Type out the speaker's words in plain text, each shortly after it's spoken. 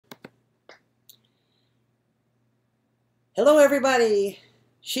Hello everybody,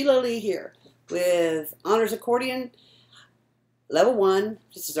 Sheila Lee here with Honors Accordion Level 1.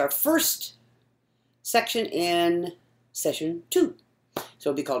 This is our first section in Session 2, so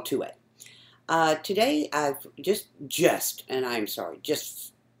it'll be called 2A. Today I've just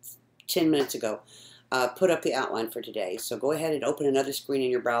 10 minutes ago put up the outline for today, so go ahead and open another screen in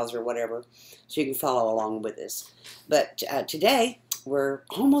your browser or whatever so you can follow along with this. But today we're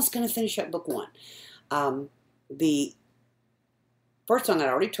almost going to finish up Book 1. The first song I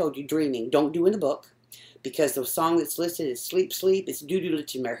already told you, Dreaming, don't do in the book, because the song that's listed is Sleep, Sleep. It's Doo Doo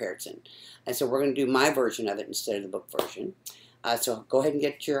Litchtenberg Herzen. And so we're going to do my version of it instead of the book version. So go ahead and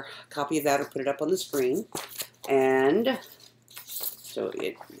get your copy of that or put it up on the screen. And so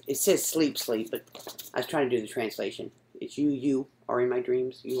it says Sleep, Sleep, but I was trying to do the translation. It's you are in my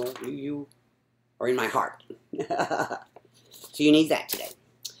dreams. You are in my heart. So you need that today.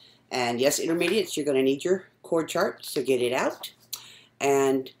 And yes, intermediates, you're going to need your chord chart, so get it out.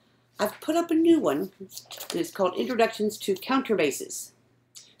 And I've put up a new one, and it's called Introductions to Counterbasses.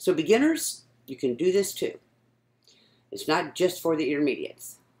 So beginners, you can do this too. It's not just for the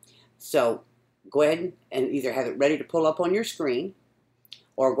intermediates. So go ahead and either have it ready to pull up on your screen,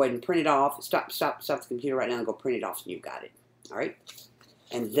 or go ahead and print it off. Stop the computer right now and go print it off, and you've got it. All right?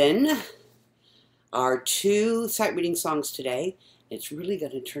 And then our 2 sight reading songs today. It's really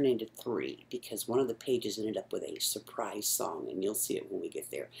going to turn into 3 because one of the pages ended up with a surprise song, and you'll see it when we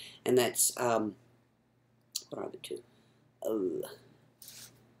get there. And that's, what are the 2? Oh,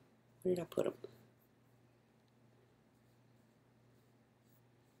 where did I put them?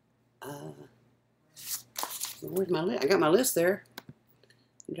 Where's my list? I got my list there.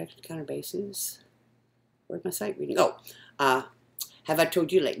 Introduction to Counterbasses. Where's my sight reading? Oh, Have I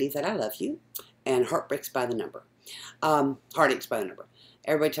Told You Lately That I Love You? And Heartbreaks by the Number. Heartaches by the Number.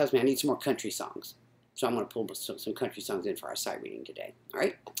 Everybody tells me I need some more country songs. So I'm going to pull some country songs in for our sight reading today. All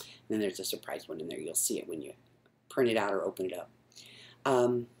right? And then there's a surprise one in there. You'll see it when you print it out or open it up.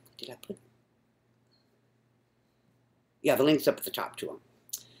 Did I put? Yeah, the link's up at the top to them.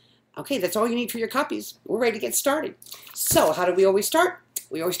 Okay, that's all you need for your copies. We're ready to get started. So how do we always start?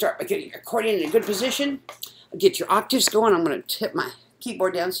 We always start by getting your accordion in a good position. Get your octaves going. I'm going to tip my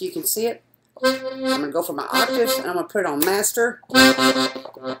keyboard down so you can see it. I'm going to go for my octaves, and I'm going to put it on master.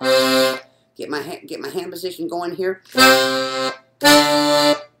 Get my hand position going here. Remember,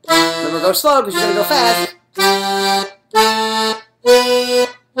 go slow because you're going to go fast.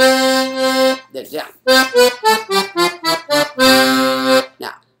 Then down.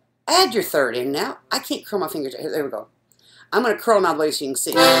 Now, add your third in now. I can't curl my fingers. Here, there we go. I'm going to curl them out of the way so you can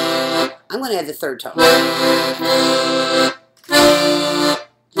see. I'm going to add the third tone.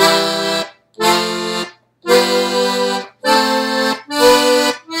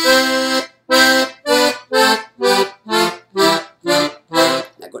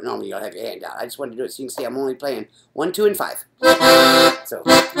 Normally you'll have your hand out. I just wanted to do it so you can see I'm only playing 1, 2, and 5. So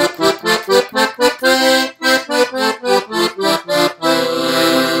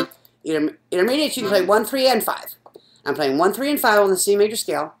intermediate, you can play 1, 3, and 5. I'm playing 1, 3, and 5 on the C major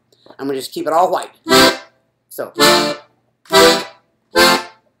scale. I'm going to just keep it all white. So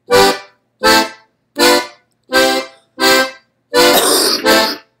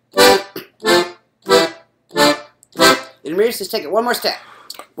intermediate, just take it one more step.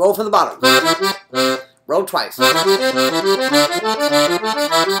 Roll from the bottom. Roll twice. Is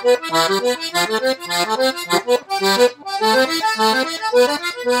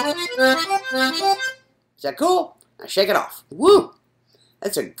that cool? Now shake it off. Woo!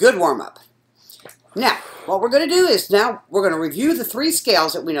 That's a good warm-up. Now, what we're going to do is now we're going to review the 3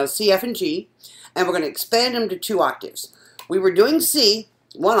 scales that we know, C, F, and G, and we're going to expand them to 2 octaves. We were doing C,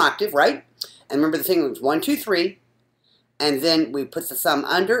 1 octave, right? And remember the thing was 1, 2, 3. And then we put the thumb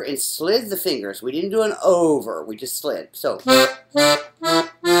under and slid the fingers. We didn't do an over. We just slid. So.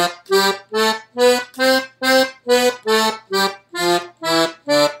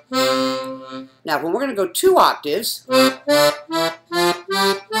 Now, when we're going to go 2 octaves, stop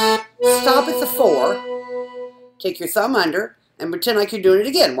at the 4, take your thumb under, and pretend like you're doing it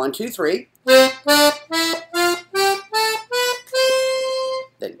again. 1, 2, 3.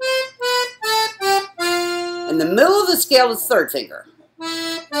 Then. In the middle of the scale is 3rd finger.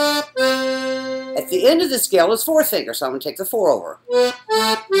 At the end of the scale is 4th finger, so I'm going to take the 4 over.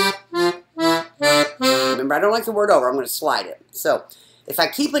 Remember, I don't like the word over. I'm going to slide it. So if I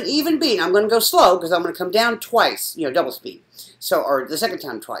keep an even beat, I'm going to go slow because I'm going to come down twice, double speed. So, or the second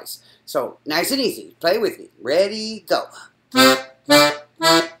time twice. So nice and easy. Play with me. Ready, go.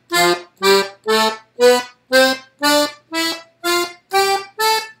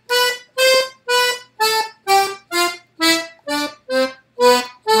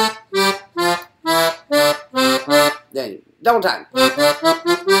 Double time.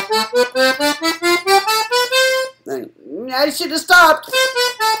 I should have stopped.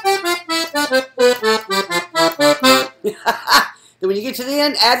 Then when you get to the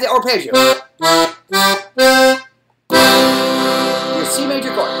end, add the arpeggio. Your C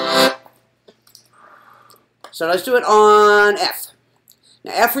major chord. So let's do it on F.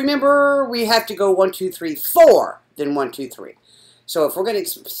 Now F, remember, we have to go 1, 2, 3, 4, then 1, 2, 3. So if we're going to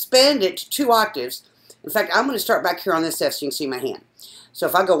expand it to 2 octaves, in fact, I'm going to start back here on this F so you can see my hand. So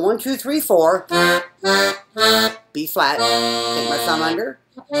if I go 1, 2, 3, 4, B flat, take my thumb under,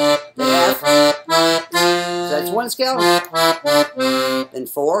 then F, so that's 1 scale, then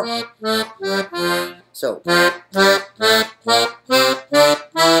 4, so.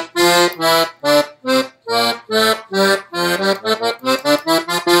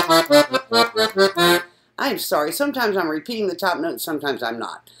 I'm sorry, sometimes I'm repeating the top note, sometimes I'm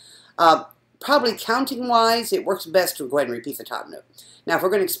not. Probably counting-wise, it works best to go ahead and repeat the top note. Now, if we're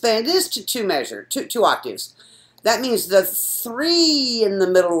going to expand this to 2 octaves, that means the 3 in the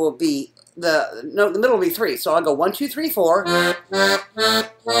middle will be, the middle will be 3. So I'll go 1, 2, 3, 4, then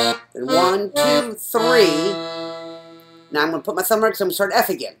 1, 2, 3. Now I'm going to put my thumb right because I'm going to start F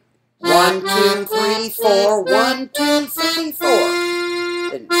again. 1, 2, 3, 4, 1, 2, 3, 4.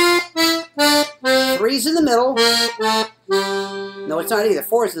 Then 3's in the middle. No, it's not either.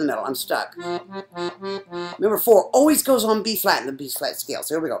 4 is in the middle. I'm stuck. Remember, 4 always goes on B flat in the B flat scale.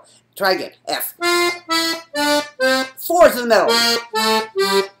 So here we go. Try again. F. 4 is in the middle.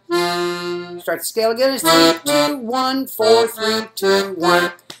 Start the scale again. It's 3, 2, 1, 4, 3, 2,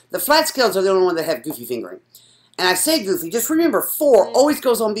 1. The flat scales are the only ones that have goofy fingering. And I say goofy, just remember 4 always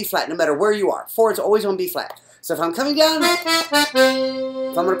goes on B flat no matter where you are. 4 is always on B flat. So if I'm coming down, if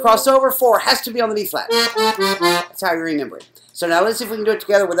I'm going to cross over, 4 has to be on the B flat. That's how you remember it. So now let's see if we can do it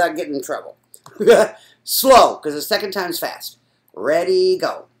together without getting in trouble. Slow, because the second time's fast. Ready,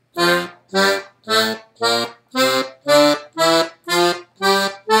 go. 4,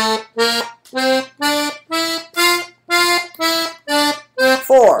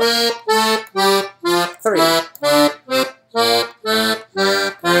 3.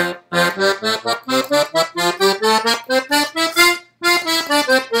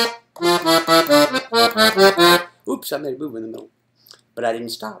 Oops, I made a move in the middle, but I didn't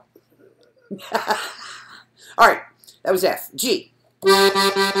stop. All right, that was F. G.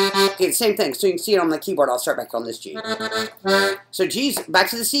 Okay, the same thing. So you can see it on the keyboard. I'll start back on this G. So G's back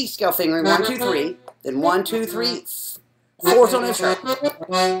to the C scale fingering. 1, 2, 3. Then 1, 2, 3. 4's on F sharp.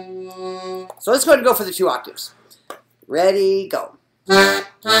 So let's go ahead and go for the 2 octaves. Ready, go. 1,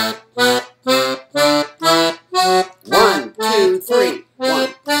 2, 3.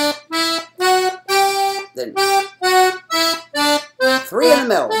 1. Then 3 in the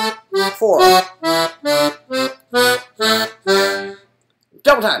middle. 4.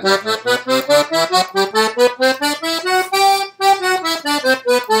 Double time.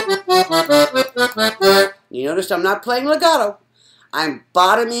 You notice I'm not playing legato. I'm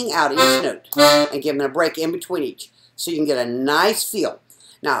bottoming out each note and giving a break in between each so you can get a nice feel.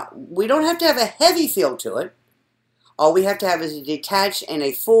 Now, we don't have to have a heavy feel to it. All we have to have is a detached and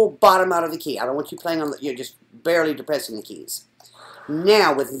a full bottom out of the key. I don't want you playing on you're just barely depressing the keys.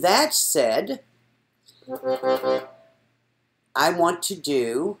 Now, with that said, I want to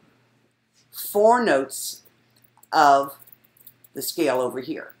do 4 notes of the scale over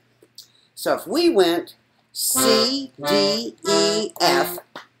here. So if we went C, D, E, F,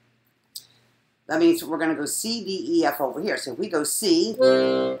 that means we're going to go C, D, E, F over here. So if we go C,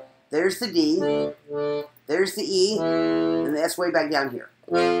 there's the D, there's the E, and that's way back down here.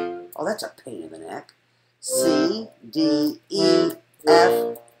 Oh, that's a pain in the neck. C, D, E,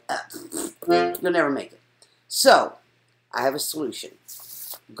 F, F. You'll never make it. So, I have a solution.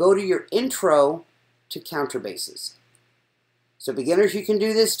 Go to your intro to counterbasses. So beginners, you can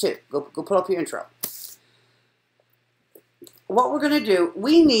do this too. Go pull up your intro. What we're going to do,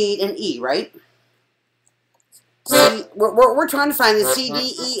 we need an E, right? C, we're trying to find the C,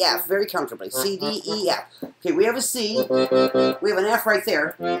 D, E, F very comfortably. C, D, E, F. Okay, we have a C. We have an F right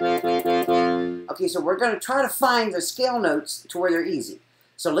there. Okay, so we're going to try to find the scale notes to where they're easy.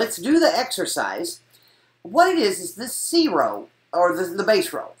 So let's do the exercise. What it is this C row, or the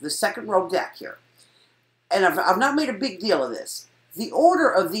bass row, the second row deck here. And I've not made a big deal of this. The order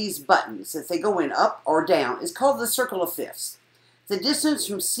of these buttons, if they go in up or down, is called the circle of fifths. The distance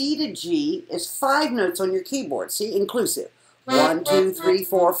from C to G is 5 notes on your keyboard. See, inclusive. 1, 2, 3,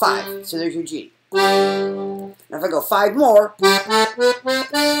 4, 5. So there's your G. Now if I go 5 more,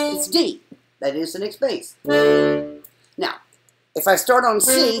 it's D. That is the next bass. Now, if I start on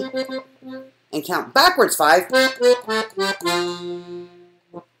C, and count backwards 5,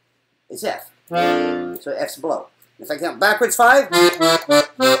 it's F. So F's below. If I count backwards 5,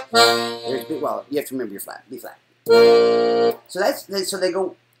 there's B. Well, you have to remember your flat, B flat. So they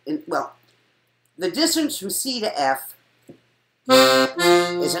go in. Well, the distance from C to F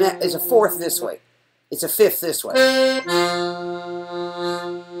is a fourth this way. It's a fifth this way.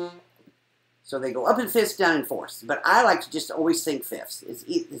 So they go up in fifths, down in fourths. But I like to just always think fifths. It's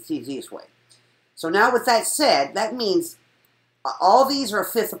the easiest way. So now with that said, that means all these are a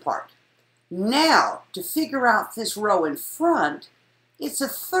fifth apart. Now, to figure out this row in front, it's a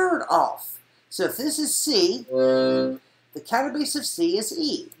third off. So if this is C, the counterbase of C is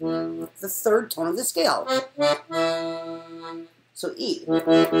E, the third tone of the scale. So E.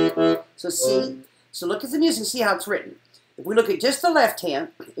 So C. So look at the music and see how it's written. If we look at just the left hand,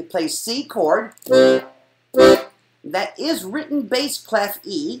 it plays C chord. That is written bass clef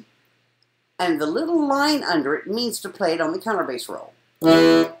E, and the little line under it means to play it on the counterbass roll.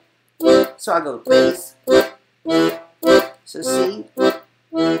 So I go bass, so C,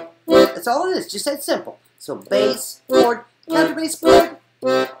 that's all it is, just that simple. So bass chord, counterbass chord,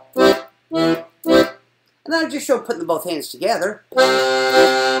 and then I just show putting both hands together.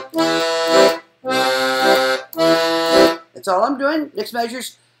 That's all I'm doing. Next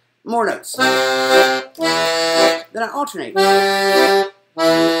measures, more notes. Then I alternate.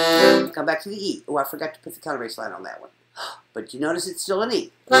 Come back to the E. Oh, I forgot to put the counterbass line on that one. But you notice it's still an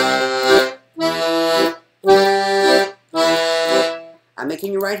E. I'm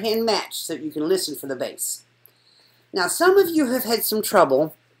making your right hand match so that you can listen for the bass. Now, some of you have had some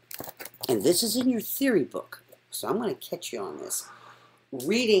trouble, and this is in your theory book, so I'm going to catch you on this,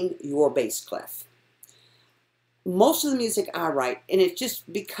 reading your bass clef. Most of the music I write, and it's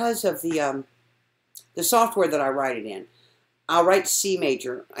just because of the software that I write it in, I'll write C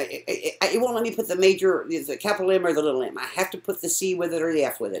major. It won't let me put the major, the capital M or the little m. I have to put the C with it or the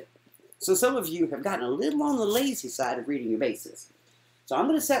F with it. So some of you have gotten a little on the lazy side of reading your basses. So I'm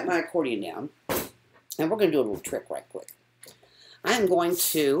going to set my accordion down, and we're going to do a little trick right quick. I am going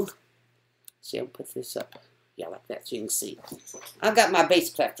to, see, I'll put this up, yeah, like that so you can see. I've got my bass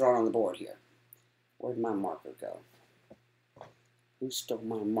clef drawn on the board here. Where'd my marker go? Who stole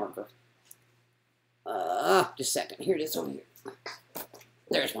my marker? Just a second. Here it is over here.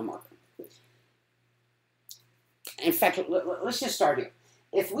 There's my marker. In fact, let's just start here.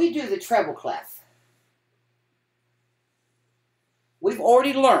 If we do the treble clef, we've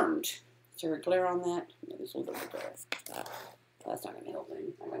already learned. Is there a glare on that? No, there's a little bit of glare. That's not going to help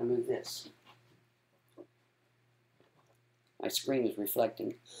any. I'm going to move this. My screen is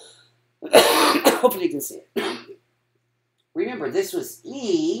reflecting. Hopefully you can see it. Remember, this was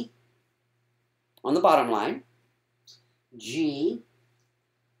E on the bottom line, G,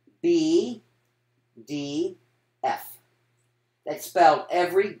 B, D, F. That's spelled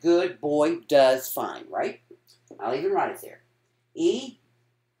every good boy does fine, right? I'll even write it there. E,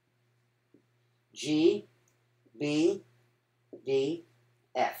 G, B, D,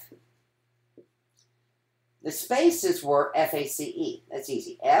 F. The spaces were F, A, C, E. That's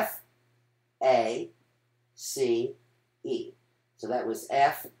easy. F, A, C, E. So that was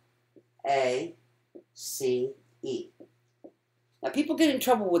F, A, C, E. Now people get in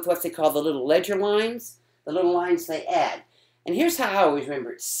trouble with what they call the little ledger lines, the little lines they add. And here's how I always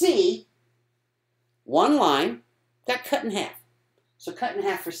remember it. C, one line, got cut in half. So cut in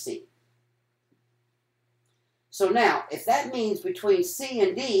half for C. So now, if that means between C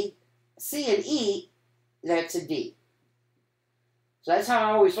and D, C and E, that's a D. So that's how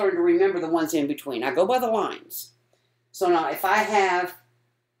I always learn to remember the ones in between. I go by the lines. So now if I have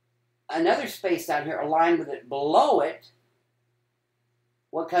another space down here, a line with it below it,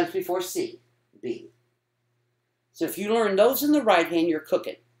 what comes before C? B. So if you learn those in the right hand, you're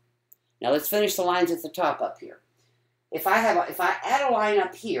cooking. Now let's finish the lines at the top up here. If I add a line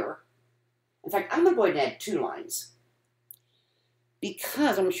up here, in fact, I'm going to go ahead and add 2 lines.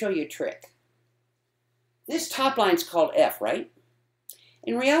 Because I'm going to show you a trick. This top line is called F, right?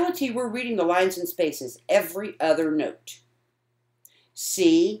 In reality, we're reading the lines and spaces every other note.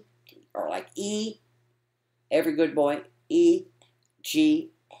 C, or like E, every good boy, E,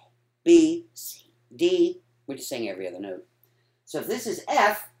 G, B, C, D. We're just saying every other note. So if this is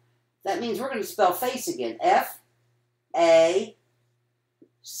F, that means we're going to spell face again. F, A,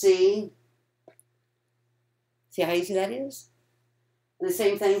 C. See how easy that is? And the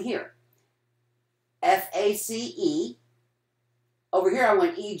same thing here. F, A, C, E. Over here I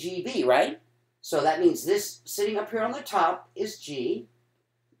went E, G, B, right? So that means this sitting up here on the top is G,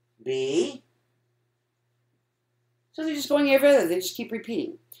 B. So they're just going every other. They just keep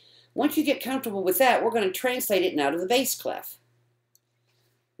repeating. Once you get comfortable with that, we're going to translate it now to the bass clef.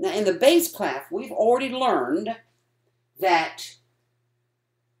 Now, in the bass clef, we've already learned that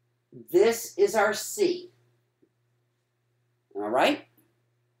this is our C. All right?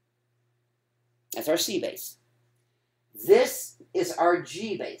 That's our C bass. This is our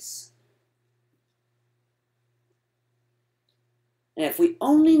G bass. And if we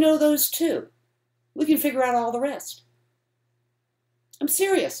only know those two, we can figure out all the rest. I'm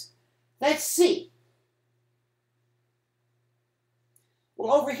serious. That's C.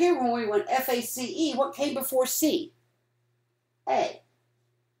 Well, over here when we went F-A-C-E, what came before C? A.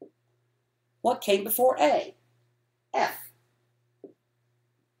 What came before A? F.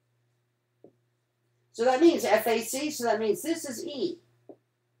 So that means F-A-C, so that means this is E.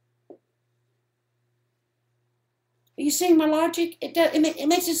 Are you seeing my logic? It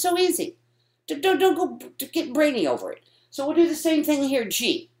makes it so easy. Don't go to get brainy over it. So we'll do the same thing here,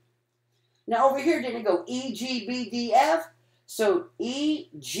 G. Now over here, didn't it go E, G, B, D, F? So E,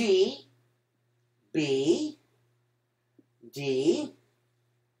 G, B, D,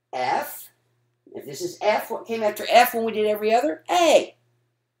 F. If this is F, what came after F when we did every other? A.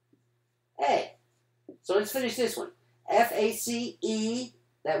 A. So let's finish this one. F-A-C-E,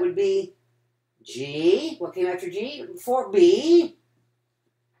 that would be G. What came after G? Before B.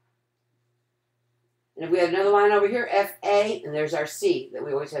 And if we have another line over here, F-A, and there's our C that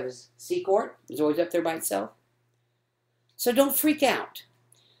we always have as C chord. It's always up there by itself. So don't freak out.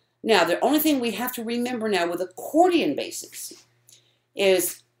 Now, the only thing we have to remember now with accordion basses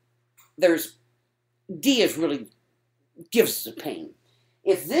is there's D is really gives us a pain.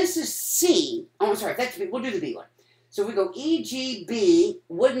 If this is C, oh, I'm sorry, that's B, we'll do the B one. So if we go E, G, B,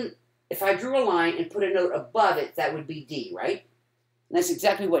 if I drew a line and put a note above it, that would be D, right? And that's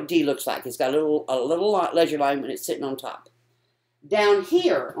exactly what D looks like. It's got a little ledger line when it's sitting on top. Down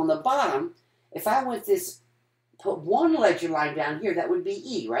here on the bottom, if I went put one ledger line down here, that would be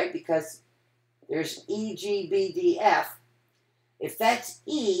E, right? Because there's E, G, B, D, F. If that's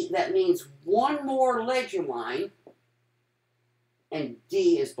E, that means one more ledger line, and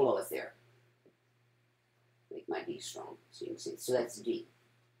D is below it there. Make my D strong so you can see. So that's D.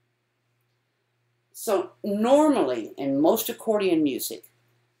 So normally in most accordion music,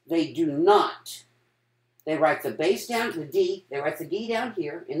 they do not. They write the bass down to the D. They write the D down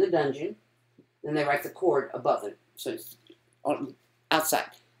here in the dungeon. Then they write the chord above it. So it's on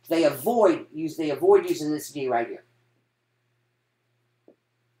outside. They avoid using this D right here.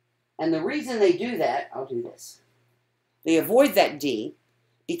 And the reason they do that, I'll do this. They avoid that D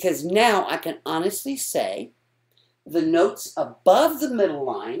because now I can honestly say the notes above the middle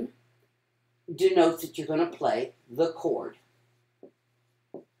line denote that you're going to play the chord.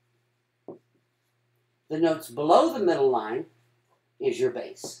 The notes below the middle line is your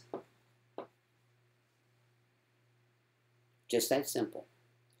bass. Just that simple.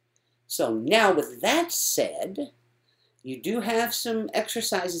 So now with that said, you do have some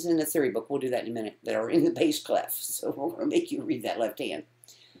exercises in the theory book, we'll do that in a minute, that are in the bass clef. So we're going to make you read that left hand.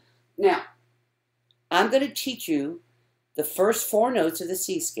 Now, I'm going to teach you the first four notes of the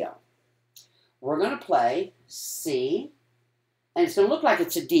C scale. We're going to play C, and it's going to look like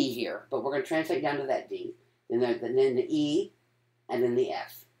it's a D here, but we're going to translate down to that D, and then the E, and then the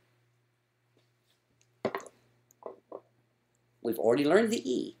F. We've already learned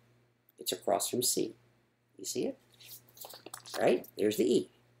the E. It's across from C. You see it? Right? There's the E.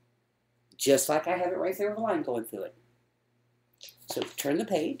 Just like I have it right there with a line going through it. So turn the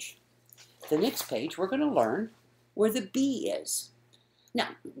page. The next page, we're going to learn where the B is. Now,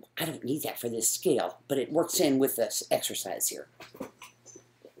 I don't need that for this scale, but it works in with this exercise here.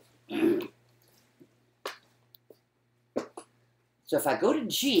 So if I go to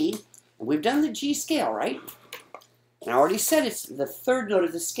G, and we've done the G scale, right? And I already said it's the third note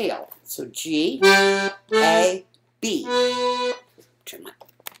of the scale. So G, A, B. Turn my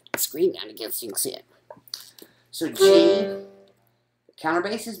screen down again so you can see it. So G, the counter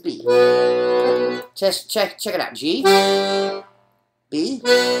bass is B. Check it out. G, B.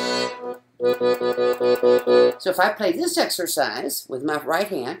 So if I play this exercise with my right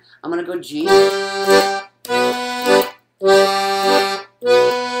hand, I'm going to go G. I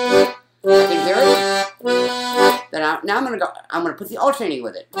can hear it. Then now I'm going to put the alternating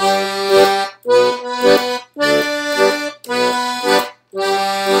with it.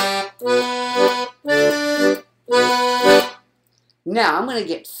 Now I'm going to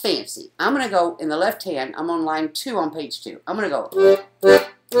get fancy. I'm going to go in the left hand. I'm on line 2 on page 2. I'm going to go.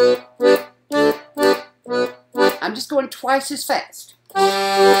 I'm just going twice as fast.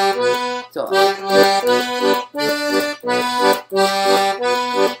 So.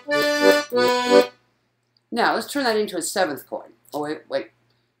 turn that into a 7th chord. Oh, wait.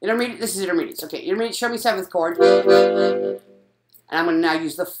 Intermediate, this is intermediates. Okay, intermediate, show me 7th chord. And I'm going to now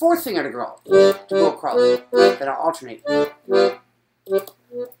use the 4th finger to go across. Then I'll alternate.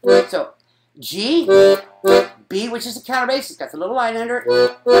 So, G, B, which is the counterbass. It's got the little line under it.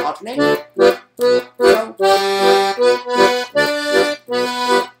 Alternate.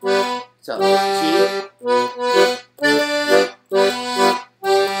 So, G.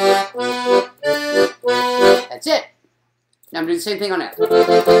 That's it. Now I'm doing the same thing on F.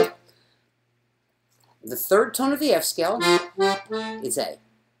 The 3rd tone of the F scale is A.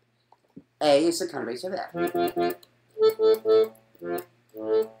 A is the counterbass of F. You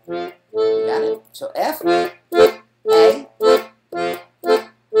got it? So F, A.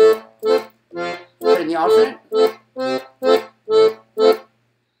 Put in the alternate.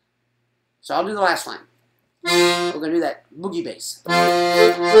 So I'll do the last line. We're going to do that boogie bass.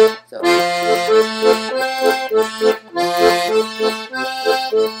 So.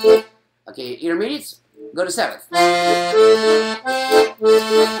 Okay, intermediates, go to 7th.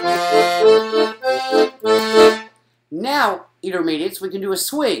 Now, intermediates, we can do a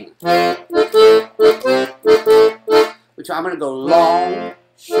swing. Which I'm going to go long,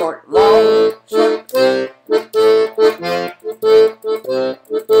 short, long, short.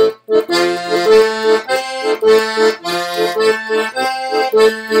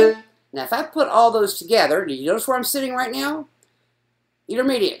 Now, if I put all those together, do you notice where I'm sitting right now?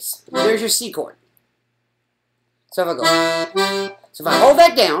 Intermediates. There's your C chord. So if I go, so if I hold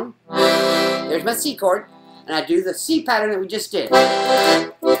that down, there's my C chord, and I do the C pattern that we just did.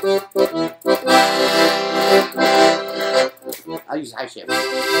 I'll use high shift.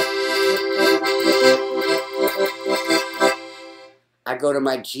 I go to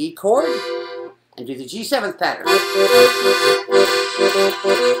my G chord and do the G7th pattern.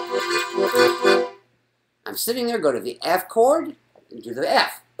 I'm sitting there, go to the F chord, and do the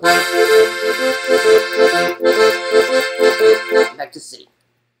F. Back to C.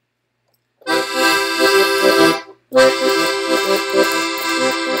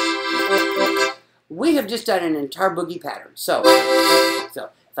 We have just done an entire boogie pattern. So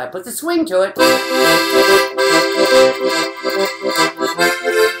if I put the swing to it,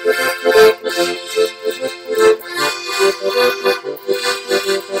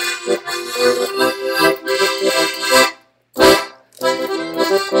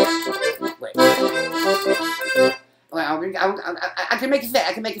 wait. I can make it fit.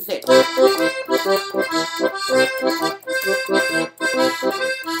 I can make it fit.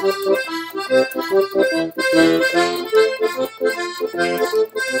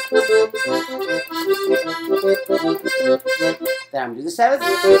 Then I'm going to do the 7th.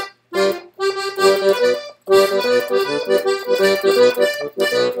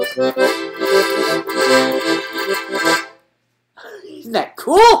 Isn't that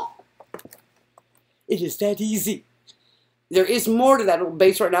cool? It is that easy. There is more to that little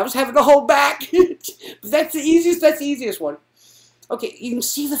bass right now. I was having to hold back. But that's the easiest one. Okay, you can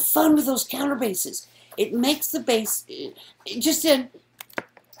see the fun with those counter basses. It makes the bass, just in,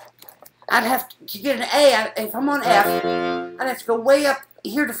 I'd have to get an A, if I'm on F, I'd have to go way up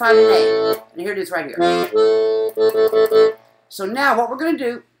here to find an A. And here it is right here. So now what we're going to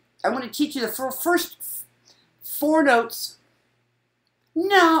do, I'm going to teach you the first 4 notes.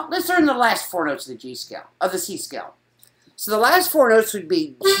 No, let's learn the last 4 notes of the G scale, of the C scale. So the last 4 notes would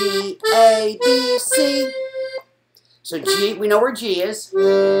be G, A, B, C. So G, we know where G is.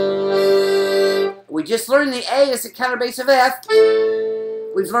 We just learned the A is the counterbass of F.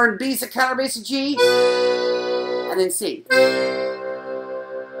 We've learned B is the counterbass of G. And then C.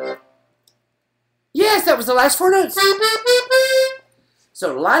 Yes, that was the last 4 notes.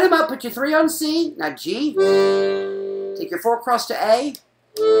 So line them up, put your 3 on C. Now G. Take your 4 across to A.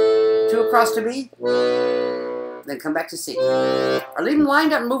 2 across to B. Then come back to C. Or leave them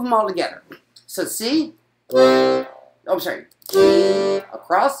lined up and move them all together. So C. Oh, I'm sorry. G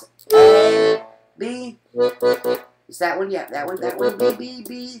across A, B. Is that one? Yeah, that one, B, B,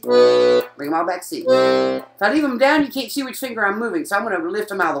 B. Bring them all back C. If I leave them down, you can't see which finger I'm moving, so I'm going to lift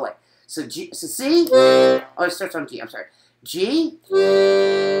them out of the way. So G, so C. Oh, it starts on G. I'm sorry. G.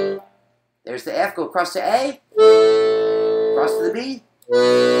 There's the F. Go across to A. Across to the B.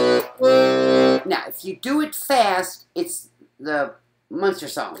 Now, if you do it fast, it's the Munster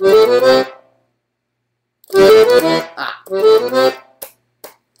song. Ah.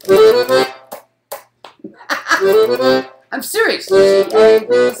 I'm serious. G, A,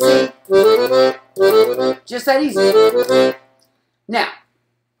 B, C. Just that easy. Now,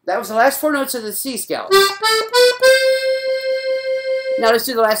 that was the last 4 notes of the C scale. Now let's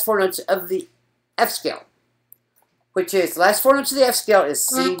do the last 4 notes of the F scale. which is the last 4 notes of the F scale is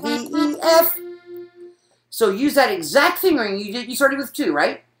C, D, E, F. So use that exact fingering you started with 2,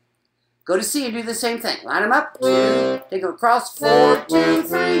 right? Go to C and do the same thing. Line them up, 2, take them across, 4, 2,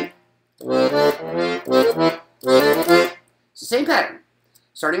 3. It's the same pattern.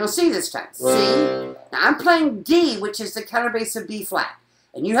 Starting on C this time. C. Now I'm playing D, which is the counterbass of B flat.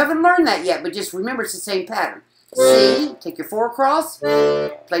 And you haven't learned that yet, but just remember it's the same pattern. C, take your 4 across,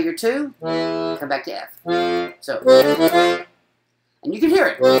 play your 2, come back to F. So, and you can hear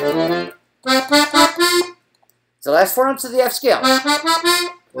it. It's the last 4 notes of the F scale.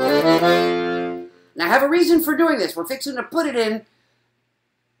 Now I have a reason for doing this. We're fixing to put it in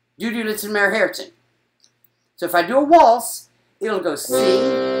Du-Du-Litzen Meyer-Herzen. So if I do a waltz, it'll go C,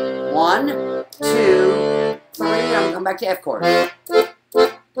 1, 2, 3, I'm going to come back to F chord.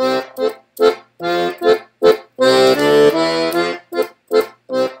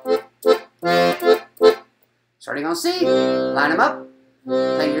 Starting on C, line them up,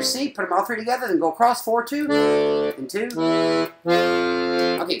 play your C, put them all 3 together, then go across 4, 2, and 2.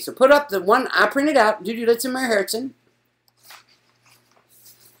 Okay, so put up the one I printed out, Du-Du-Litzen Meyer-Herzen.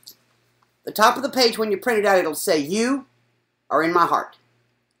 The top of the page, when you print it out, it'll say, "You are in my heart."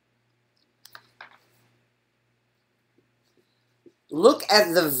 Look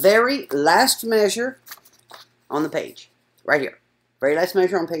at the very last measure on the page, right here. Very last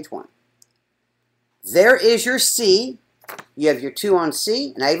measure on page 1. There is your C. You have your 2 on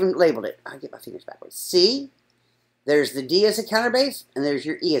C, and I even labeled it. I'll get my fingers backwards. C. There's the D as a counterbass, and there's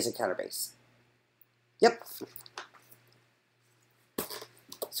your E as a counterbass. Yep.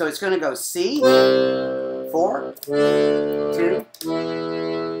 So it's going to go C, 4, 2.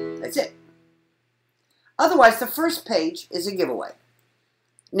 That's it. Otherwise, the first page is a giveaway.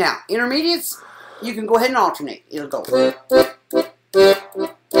 Now, intermediates, you can go ahead and alternate. It'll go.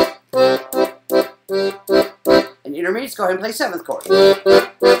 And intermediates, go ahead and play 7th chord.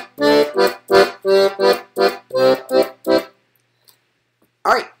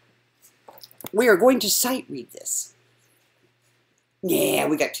 All right. We are going to sight read this. Yeah,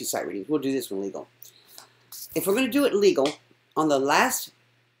 we got 2 sight readings. We'll do this one legal. If we're going to do it legal, on the last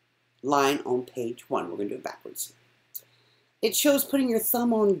line on page 1, we're going to do it backwards. It shows putting your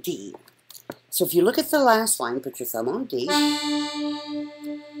thumb on D. So if you look at the last line, put your thumb on D.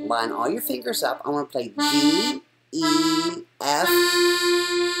 Line all your fingers up. I want to play D, E, F,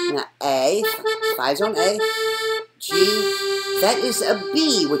 now A, 5's on A, G. That is a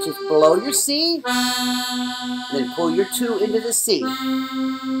B, which is below your C. Then pull your 2 into the C.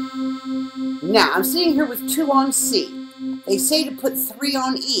 Now, I'm sitting here with 2 on C. They say to put 3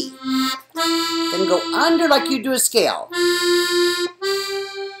 on E. Then go under like you do a scale.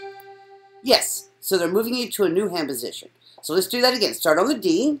 Yes, so they're moving you to a new hand position. So let's do that again. Start on the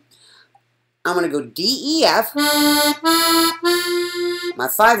D. I'm going to go D, E, F. My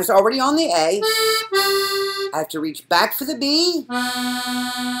 5 is already on the A. I have to reach back for the B.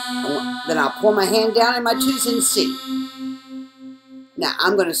 Then I'll pull my hand down and my 2's in C. Now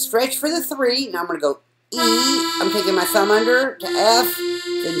I'm going to stretch for the 3. Now I'm going to go E. I'm taking my thumb under to F,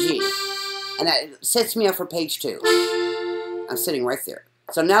 then G. And that sets me up for page 2. I'm sitting right there.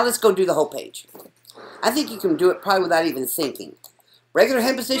 So now let's go do the whole page. I think you can do it probably without even thinking. Regular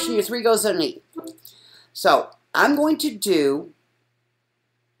hand position, your 3 goes on E. So I'm going to do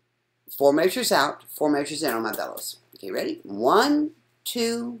 4 measures out, 4 measures in on my bellows. Okay, ready? 1,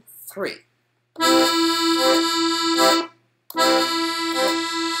 2, 3.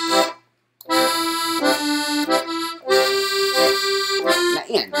 Now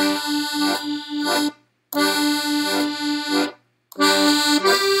in.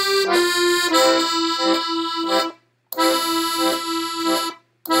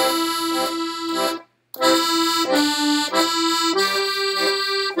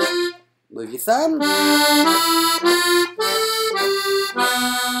 Move your thumb. I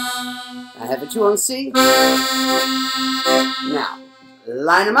have a 2 on C. Now,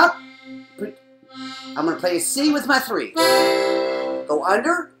 line them up. I'm going to play a C with my 3. Go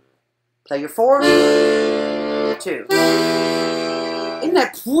under. Play your 4. 2. Isn't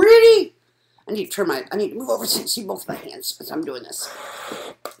that pretty? I need to move over so you can see both my hands as I'm doing this.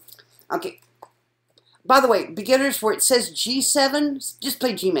 Okay. By the way, beginners, where it says G7, just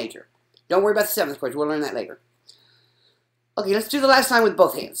play G major. Don't worry about the 7th chord. We'll learn that later. Okay, let's do the last line with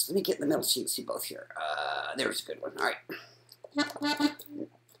both hands. Let me get in the middle so you can see both here. There's a good one. All right.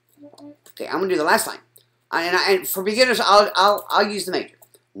 Okay, I'm gonna do the last line. And for beginners, I'll use the major.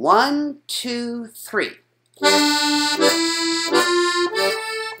 1, 2, 3.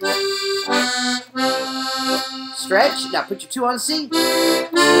 Stretch. Now put your 2 on C.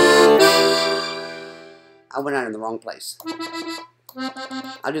 I went out in the wrong place.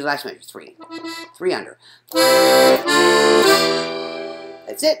 I'll do the last measure, 3. 3 under.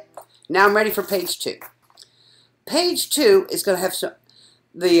 That's it. Now I'm ready for page 2. Page 2 is going to have some,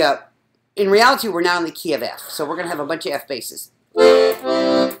 in reality, we're now in the key of F. So we're going to have a bunch of F basses.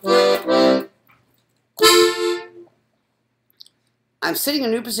 I'm sitting in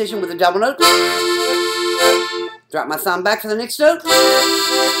a new position with a double note. Drop my thumb back for the next note.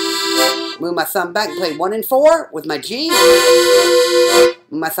 Move my thumb back and play 1 and 4 with my G.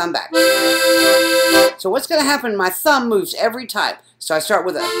 Move my thumb back. So what's going to happen, my thumb moves every time. So I start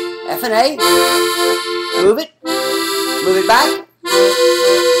with a F and A. Move it. Move it back.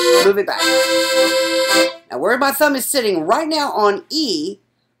 Move it back. Now where my thumb is sitting right now on E,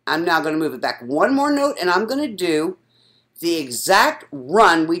 I'm now going to move it back one more note, and I'm going to do the exact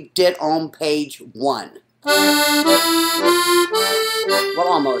run we did on page 1. Well,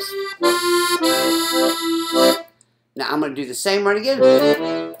 almost. Now I'm going to do the same run again.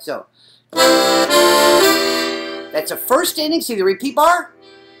 So that's a first ending. See the repeat bar?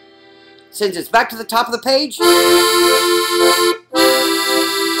 Sends us back to the top of the page.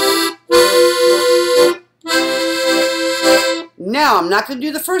 Now I'm not going to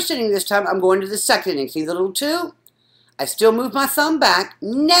do the first ending this time. I'm going to the second ending. See the little 2? I still move my thumb back.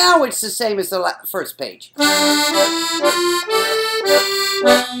 Now it's the same as the first page.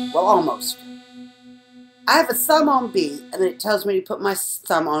 Well, almost. I have a thumb on B, and then it tells me to put my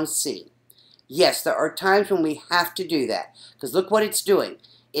thumb on C. Yes, there are times when we have to do that. Because look what it's doing.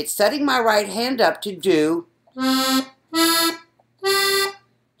 It's setting my right hand up to do... Does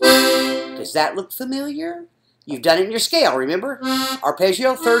that look familiar? You've done it in your scale, remember?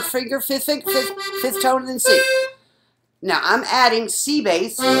 Arpeggio, third finger, fifth tone, and then C. Now, I'm adding C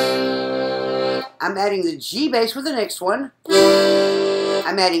bass. I'm adding the G bass with the next one.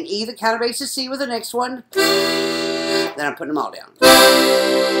 I'm adding E, the counterbass to C with the next one. Then I'm putting them all down.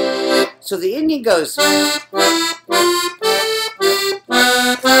 So the ending goes...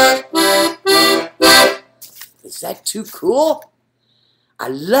 Is that too cool? I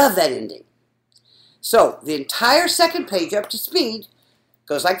love that ending. So, the entire second page up to speed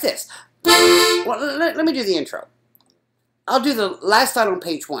goes like this. Well, let me do the intro. I'll do the last line on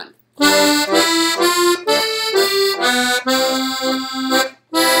page 1.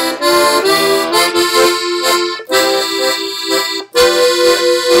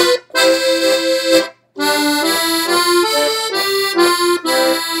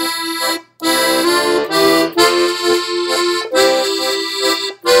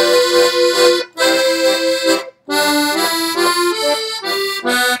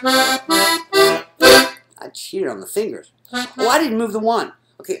 I cheated on the fingers. Oh, I didn't move the 1.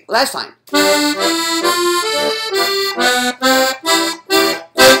 Okay, last line.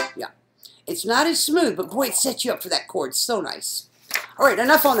 Yeah. It's not as smooth, but boy, it sets you up for that chord. It's so nice. All right,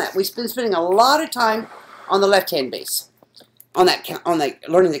 enough on that. We've been spending a lot of time on the left-hand bass. On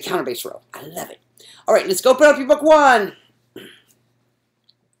learning the counterbass row. I love it. All right, let's go open up your book 1.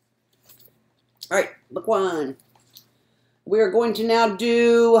 All right, book 1. We're going to now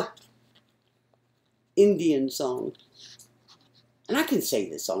do Indian song. And I can say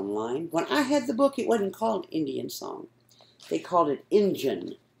this online. When I had the book, it wasn't called Indian song. They called it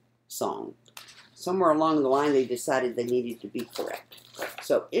Indian song. Somewhere along the line, they decided they needed to be correct.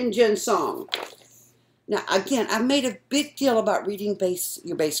 So, Indian song. Now, again, I've made a big deal about reading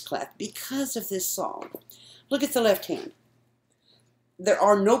your bass clef because of this song. Look at the left hand. There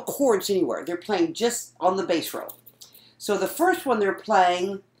are no chords anywhere. They're playing just on the bass row. So the first one, they're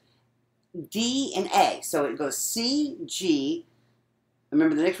playing D and A. So it goes C, G.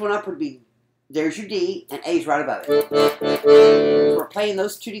 Remember, the next one up would be, there's your D, and A's right above it. So we're playing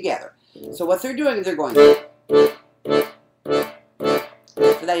those two together. So what they're doing is they're going for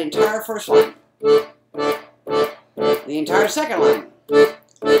that entire first line. The entire second line.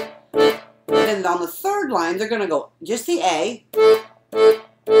 Then on the third line, they're going to go just the A.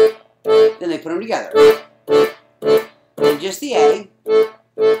 Then they put them together. Then just the A.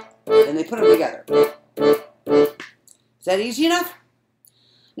 Then they put them together. Is that easy enough?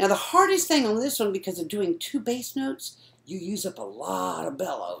 Now the hardest thing on this one, because of doing 2 bass notes, you use up a lot of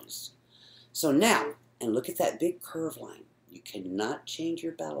bellows. So now, and look at that big curve line. You cannot change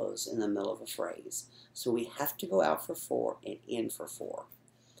your bellows in the middle of a phrase. So we have to go out for 4 and in for 4.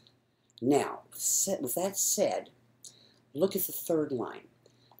 Now, with that said, look at the third line.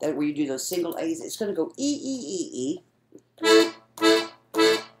 That where you do those single A's, it's going to go E, E, E, E.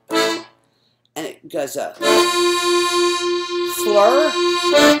 And it goes a slur,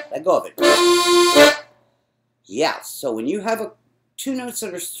 let go of it. Yeah, so when you have 2 notes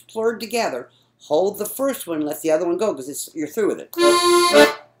that are slurred together, hold the first one, let the other one go because you're through with it.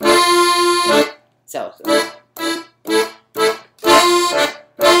 So.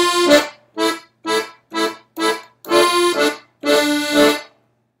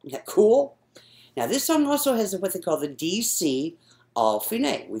 Isn't that cool? Now this song also has what they call the D-C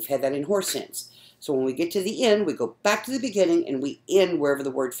alternate. We've had that in horse sense. So when we get to the end, we go back to the beginning and we end wherever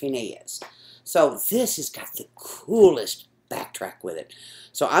the word fine is. So this has got the coolest backtrack with it.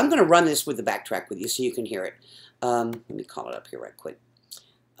 So I'm going to run this with the backtrack with you so you can hear it. Let me call it up here right quick.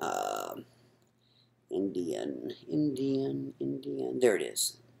 Indian. There it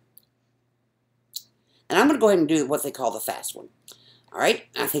is. And I'm going to go ahead and do what they call the fast one. All right,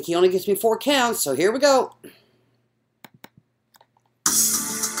 I think he only gives me 4 counts, so here we go.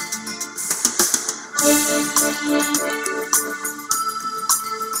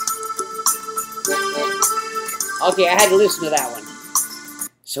 Okay, I had to listen to that one.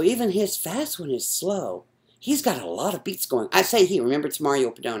 So even his fast one is slow. He's got a lot of beats going. I say he, remember it's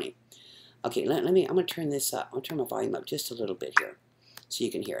Mario Pedoni. Okay, I'm going to turn this up. I'll turn my volume up just a little bit here so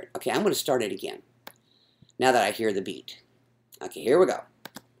you can hear it. Okay, I'm going to start it again now that I hear the beat. Okay, here we go.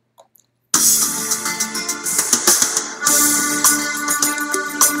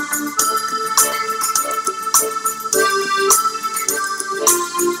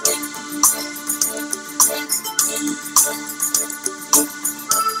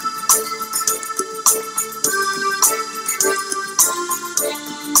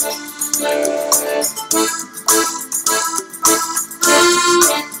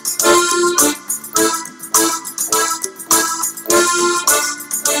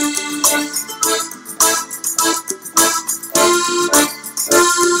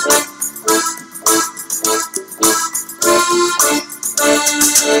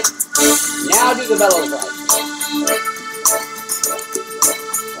 Now do the bellows right.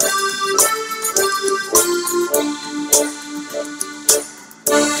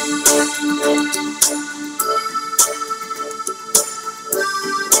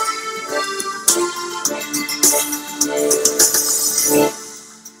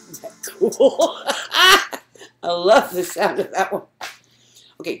 Cool. I love the sound of that one.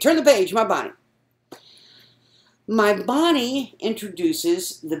 Okay, turn the page, my Bonnie. My Bonnie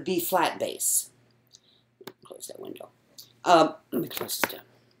introduces the B flat bass. Close that window. Let me close this down.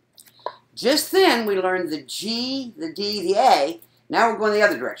 Just then we learned the G, the D, the A. Now we're going the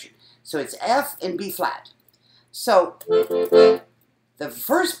other direction. So it's F and B flat. So the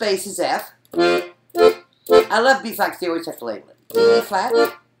first bass is F. I love B flat because they always have to label it. B flat.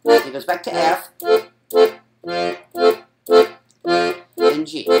 It goes back to F. And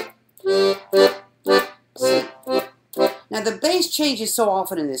G. C. Now the bass changes so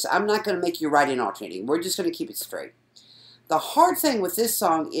often in this, I'm not going to make you write in alternating. We're just going to keep it straight. The hard thing with this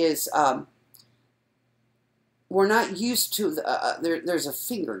song is we're not used to, there's a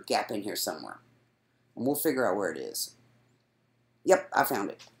finger gap in here somewhere. And we'll figure out where it is. Yep, I found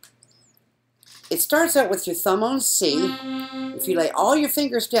it. It starts out with your thumb on C. If you lay all your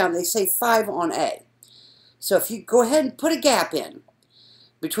fingers down, they say 5 on A. So if you go ahead and put a gap in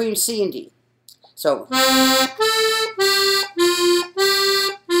between C and D. So, now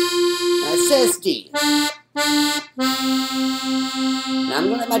it says D. Now I'm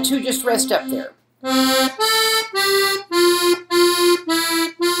going to let my 2 just rest up there.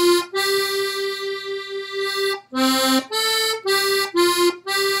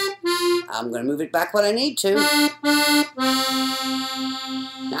 I'm going to move it back when I need to. Now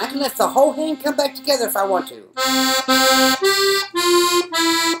I can let the whole hand come back together if I want to.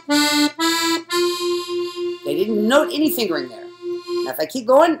 They didn't note any fingering there. Now if I keep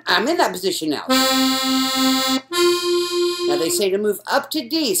going, I'm in that position now. Now they say to move up to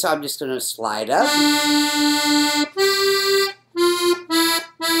D, so I'm just going to slide up.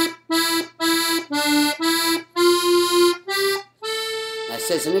 That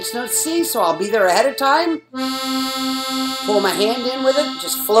says the next note C, so I'll be there ahead of time. Pull my hand in with it,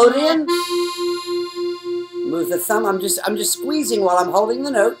 just float in. Move the thumb. I'm just squeezing while I'm holding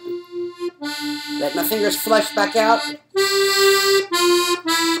the note. Let my fingers flush back out.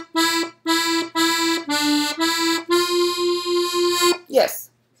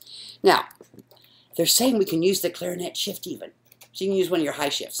 Yes. Now, they're saying we can use the clarinet shift even. So you can use one of your high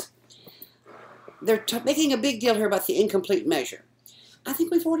shifts. They're making a big deal here about the incomplete measure. I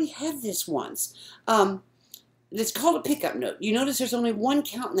think we've already had this once. It's called a pickup note. You notice there's only 1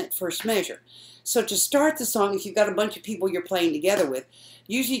 count in that first measure. So to start the song, if you've got a bunch of people you're playing together with,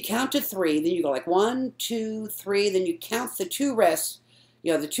 usually you count to 3, then you go like 1, 2, 3, then you count the 2 rests,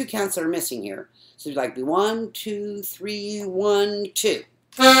 you know, the 2 counts that are missing here. So you'd like be 1, 2, 3, 1, 2.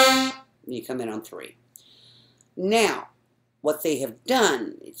 Then and you come in on 3. Now, what they have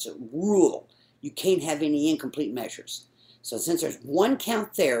done, it's a rule, you can't have any incomplete measures. So since there's 1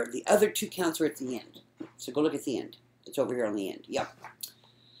 count there, the other 2 counts are at the end. So go look at the end. It's over here on the end. Yep.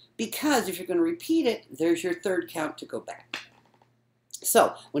 Because if you're going to repeat it, there's your 3rd count to go back.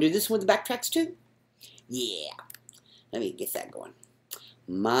 So, we'll do this one with the backtracks too? Yeah. Let me get that going.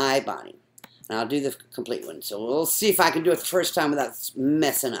 My Bonnie. And I'll do the complete one. So we'll see if I can do it the first time without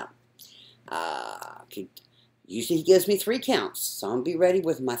messing up. Okay. Usually he gives me 3 counts. So I'm going to be ready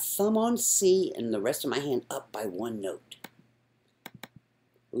with my thumb on C and the rest of my hand up by 1 note.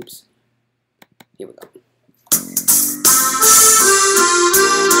 Oops. Here we go.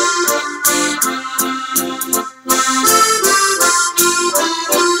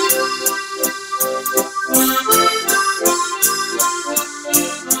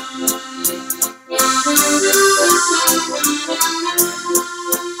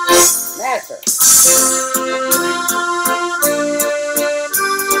 Master.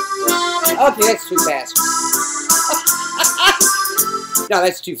 Okay, that's too fast. No,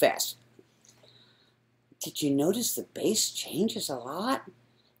 that's too fast. Did you notice the bass changes a lot?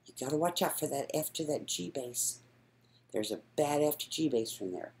 You got to watch out for that F to that G bass. There's a bad F to G bass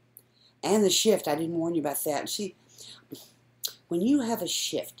from there. And the shift, I didn't warn you about that. See, when you have a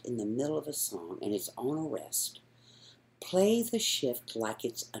shift in the middle of a song and it's on a rest, play the shift like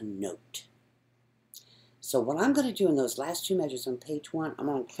it's a note. So what I'm going to do in those last 2 measures on page 1, I'm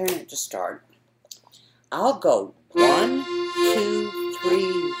on clarinet to start. I'll go 1, 2,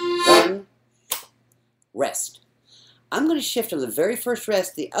 3, 1, rest. I'm going to shift on the very first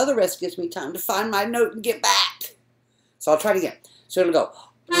rest. The other rest gives me time to find my note and get back. So I'll try it again. So it'll go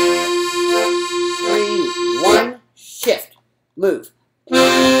 3, 1, shift, move.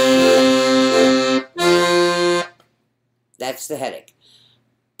 That's the headache.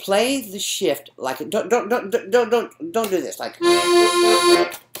 Play the shift like it. Don't do this. Like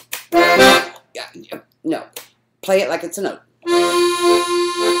no. Play it like it's a note.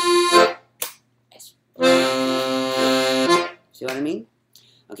 See what I mean?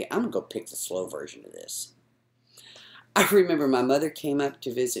 Okay, I'm gonna go pick the slow version of this. I remember my mother came up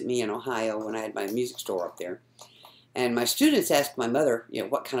to visit me in Ohio when I had my music store up there, and my students asked my mother, you know,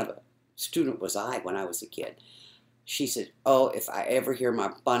 what kind of a student was I when I was a kid. She said, oh, if I ever hear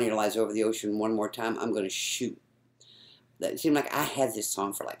My Bonnie Lies Over the Ocean one more time, I'm going to shoot. It seemed like I had this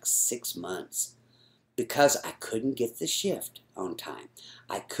song for like 6 months because I couldn't get the shift on time.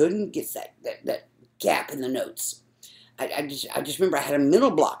 I couldn't get that gap in the notes. I just remember I had a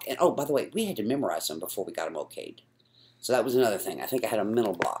mental block. And oh, by the way, we had to memorize them before we got them okayed. So that was another thing. I think I had a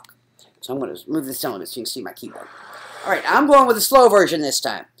mental block. So I'm going to move this down a bit so you can see my keyboard. All right, I'm going with the slow version this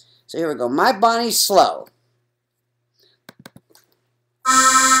time. So here we go. My Bonnie's slow.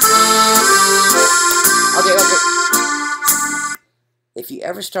 Okay. If you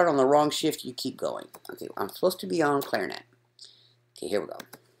ever start on the wrong shift, you keep going. Okay, I'm supposed to be on clarinet. Okay, here we go.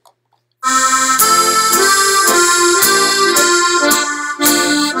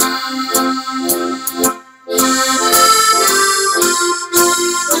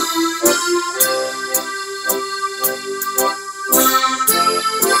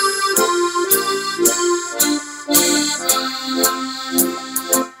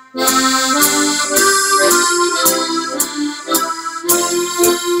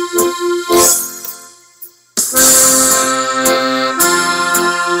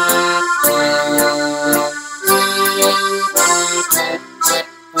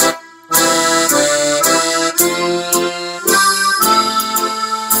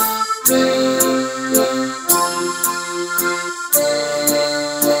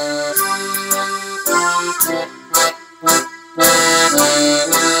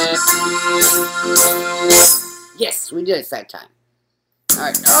 Yes, we did it that time. All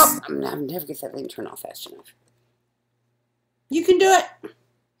right. Oh, I'll never get that thing turned off fast enough. You can do it.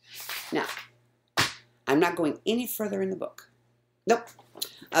 Now, I'm not going any further in the book. Nope.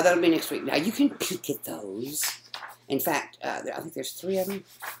 That'll be next week. Now, you can peek at those. In fact, I think there's 3 of them.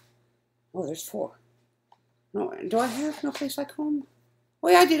 Oh, there's 4. No, do I have No Place Like Home? Oh,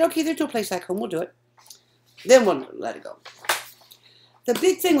 yeah, I did. Okay, there's No Place Like Home. We'll do it. Then we'll let it go. The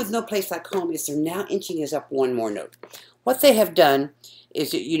big thing with No Place Like Home is they're now inching us up 1 more note. What they have done is,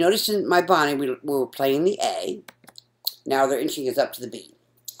 that you notice in My Bonnie, we were playing the A. Now they're inching us up to the B.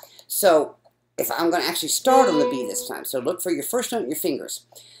 So if I'm going to actually start on the B this time, so look for your first note in your fingers.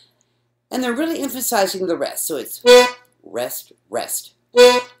 And they're really emphasizing the rest. So it's rest, rest,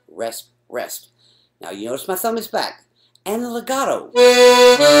 rest, rest. Now you notice my thumb is back. And the legato.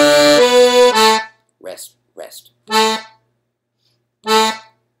 Rest, rest.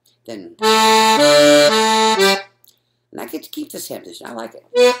 Then Then, and I get to keep this hand position. I like it.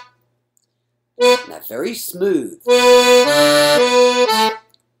 Now, very smooth. Now,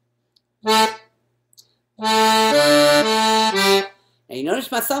 you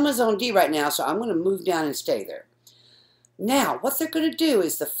notice my thumb is on D right now, so I'm going to move down and stay there. Now, what they're going to do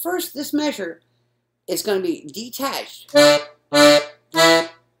is this measure is going to be detached.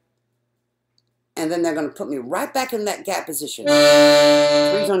 And then they're going to put me right back in that gap position.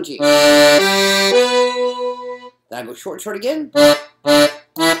 3's on G. Then I go short, short again. Now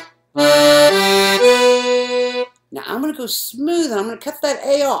I'm going to go smooth and I'm going to cut that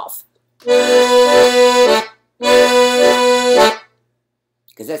A off.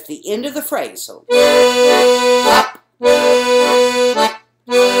 Because that's the end of the phrase. So up.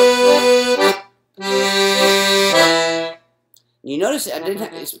 You notice I didn't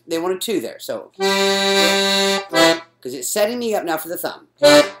have, they wanted 2 there, so because it's setting me up now for the thumb.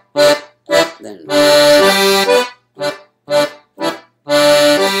 Then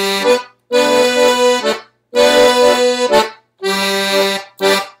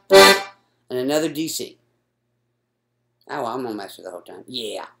and another DC. Oh, I'm gonna mess with the whole time.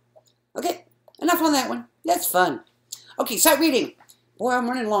 Yeah. Okay, enough on that one. That's fun. Okay, sight reading. Boy, I'm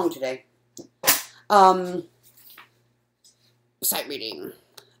running long today. Sight reading.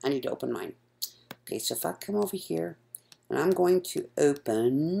 I need to open mine. Okay, so if I come over here, and I'm going to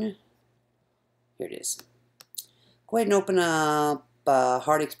open, here it is. Go ahead and open up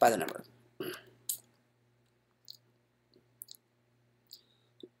Heartaches by the Number.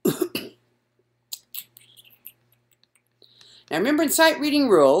 Now remember, in sight reading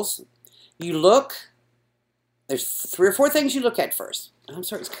rules, you look, there's 3 or 4 things you look at first. I'm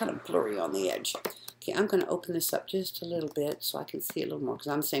sorry, it's kind of blurry on the edge. Okay, I'm going to open this up just a little bit so I can see a little more, because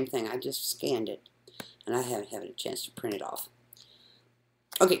I'm the same thing. I just scanned it, and I haven't had a chance to print it off.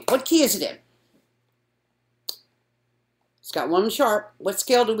 Okay, what key is it in? It's got 1 sharp. What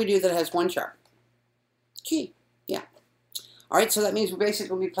scale do we do that has 1 sharp? G, yeah. All right, so that means we're basically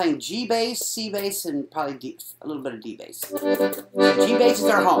going to be playing G bass, C bass, and probably D, a little bit of D bass. G bass is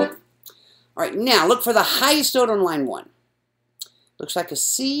our home. All right, now look for the highest note on line 1. Looks like a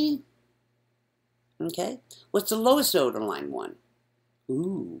C. Okay, what's the lowest note on line 1?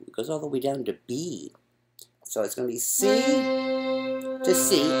 Ooh, it goes all the way down to B. So it's going to be C to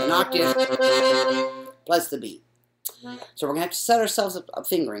C, an octave, plus the B. So we're going to have to set ourselves a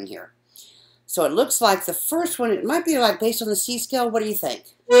fingering here. So it looks like the first one, it might be like based on the C scale. What do you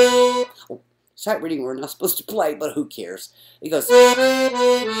think? Oh, sight reading we're not supposed to play, but who cares? It goes,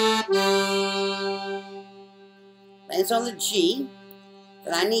 lands on the G,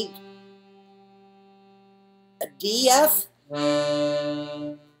 then I need a D, F.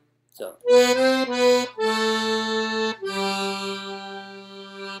 So if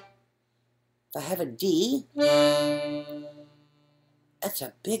I have a D, that's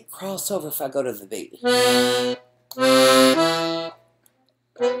a big crossover if I go to the B.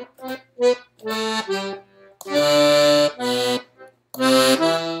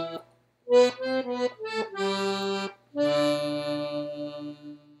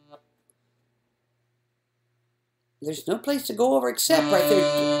 There's no place to go over except right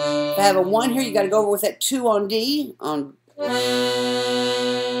there. If I have a 1 here, you got to go over with that 2 on D, or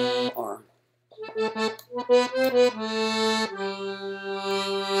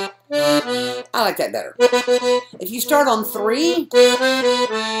I like that better. If you start on 3, and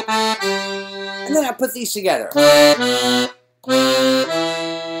then I put these together, I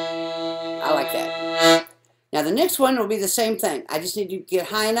like that. Now the next one will be the same thing. I just need to get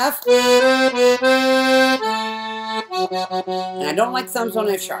high enough, and I don't like thumbs on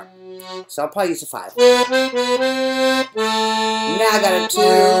F sharp, so I'll probably use a 5. Now I got a 2.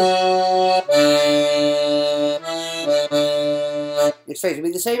 Next phrase will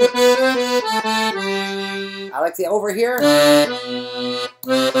be the same. I like the over here.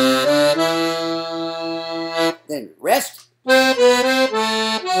 Then rest.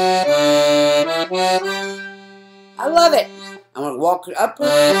 I love it. I'm going to walk up.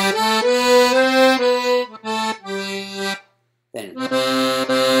 Then.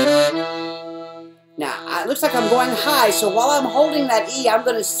 Now, it looks like I'm going high, so while I'm holding that E, I'm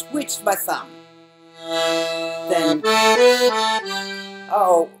going to switch my thumb. Then,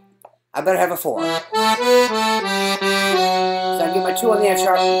 uh-oh, I better have a 4. So I get my 2 on the F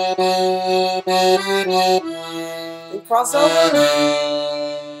sharp. Then cross over.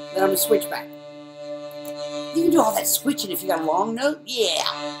 Then I'm going to switch back. You can do all that switching if you got a long note. Yeah.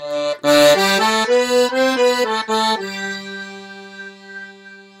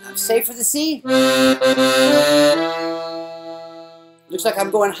 I'm safe for the C. Looks Looks like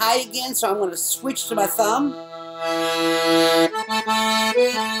I'm going high again, so I'm going to switch to my thumb.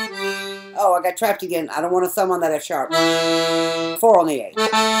 Oh, I got trapped again. I don't want a thumb on that F sharp. 4 on the A.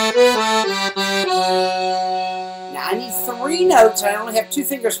 Now I need 3 notes, and I only have 2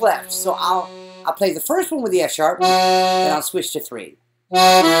 fingers left. So I'll play the first one with the F sharp, then I'll switch to 3.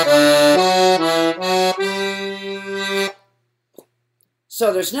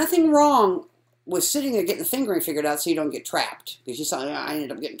 So there's nothing wrong with sitting there getting the fingering figured out so you don't get trapped. Because you saw I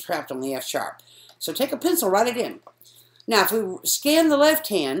ended up getting trapped on the F sharp. So take a pencil, write it in. Now if we scan the left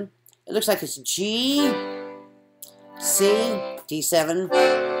hand, it looks like it's G, C, D7,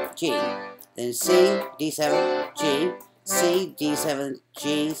 G. Then C, D7, G, C, D7,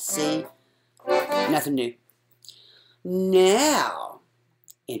 G, C. Nothing new. Now,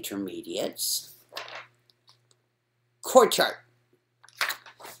 intermediates. Chord chart.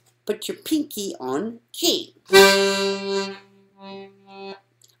 Put your pinky on G. I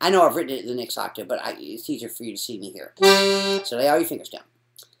know I've written it in the next octave, but it's easier for you to see me here. So lay all your fingers down.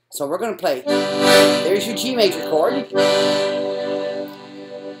 So we're going to play, there's your G major chord. Your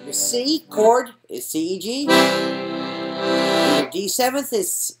C chord is C, E, G. And your D7th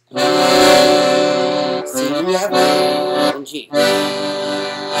is C, D, F, and G.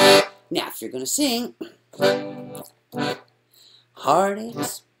 Now, if you're going to sing,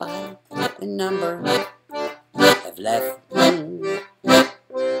 heartaches by the number have left me.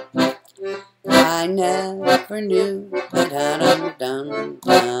 I never knew.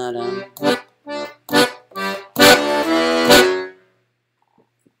 Da-dum-dum-dum-dum.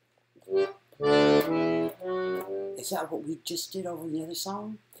 Is that what we just did over the other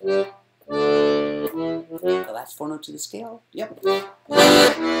song? The last 4 notes of the scale? Yep.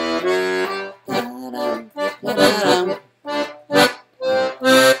 Da-dum, da-dum.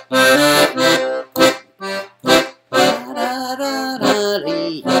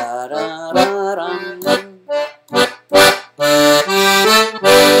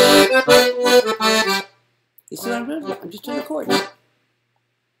 You see what I'm doing? I'm just doing a chord.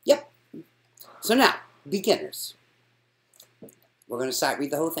 Yep. So now, beginners. We're going to sight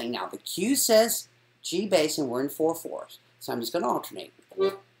read the whole thing. Now, the cue says G bass, and we're in 4/4. So I'm just going to alternate.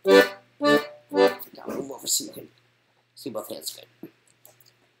 Now, move over so you can see both hands good.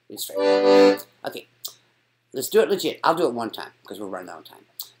 Get straight. Okay. Let's do it legit. I'll do it one time because we're running out of time.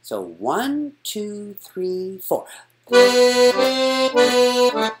 So 1, 2, 3, 4. I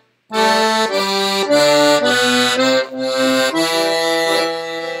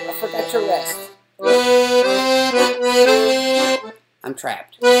forgot to rest. I'm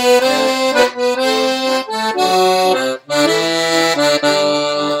trapped.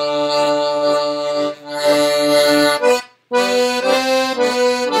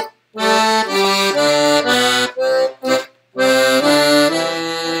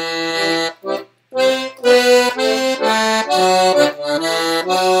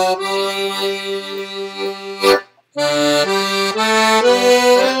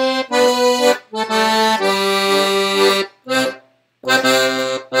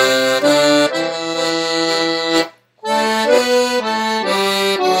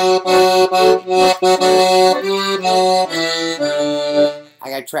 I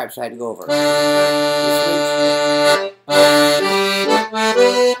got trapped, so I had to go over.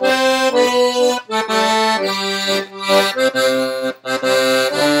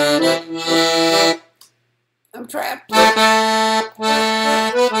 I'm trapped.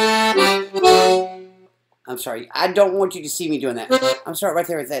 I'm sorry. I don't want you to see me doing that. I'm sorry, right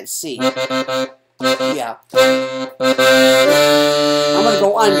there at that C. Yeah. I'm going to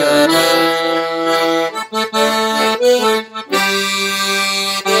go under.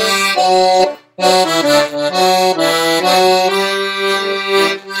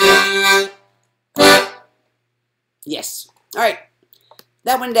 Yes. All right.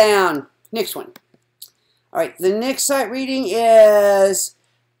 That one down. Next one. All right. The next sight reading is,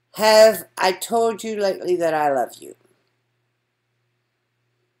 have I told you lately that I love you?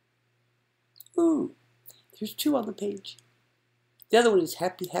 Ooh. There's 2 on the page. The other one is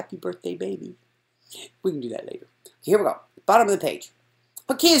happy, happy birthday, baby. We can do that later. Here we go. Bottom of the page.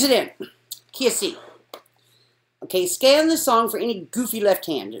 What key is it in? Key of C. Okay, scan the song for any goofy left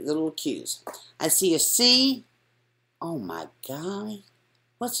hand, the little cues. I see a C. Oh my golly.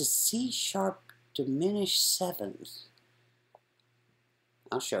 What's a C sharp diminished 7th?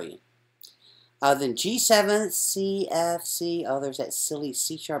 I'll show you. Then G7, C, F, C. Oh, there's that silly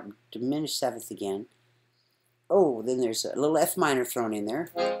C sharp diminished 7th again. Oh, then there's a little F minor thrown in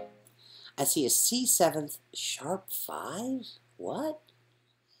there. I see a C7 sharp 5. What?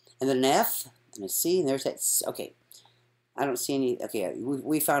 And then an F, and a C, and there's that. Okay. I don't see any. Okay,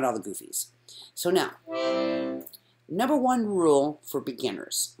 we found all the goofies. So now, number one rule for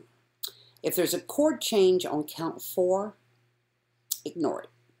beginners. If there's a chord change on count 4, ignore it.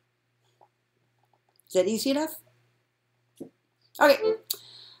 Is that easy enough? Okay,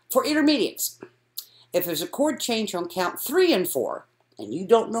 for intermediates, if there's a chord change on count 3 and 4, and you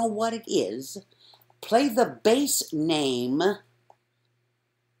don't know what it is, play the bass name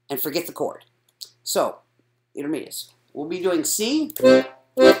and forget the chord. So, intermediates, we'll be doing C.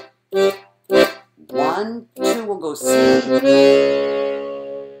 1, 2, we'll go C.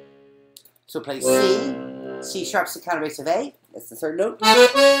 So play C. C sharp's the counterbass of A. That's the third note.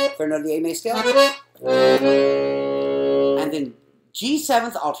 Third note of the A major scale. And then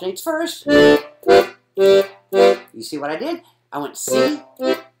G7th alternates first. You see what I did? I went C.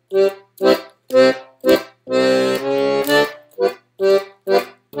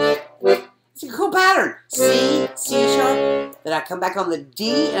 It's a cool pattern. C, C sharp. Then I come back on the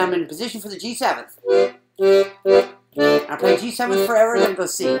D, and I'm in position for the G7th. I play G7th forever, then it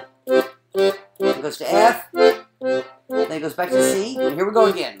goes C. Then it goes to F. Then it goes back to C. And here we go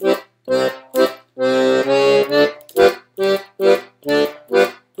again.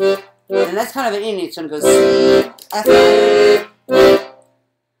 And that's kind of an ending. So it goes C, F.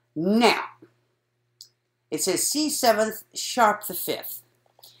 Now, it says C7th sharp the 5th.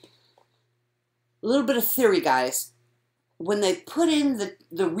 A little bit of theory, guys. When they put in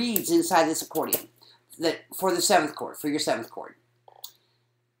the reeds inside this accordion, that for the 7th chord, for your 7th chord,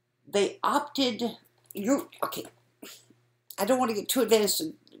 they opted, okay, I don't want to get too advanced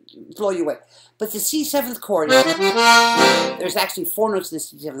and blow you away, but the C7th chord, there's actually 4 notes in the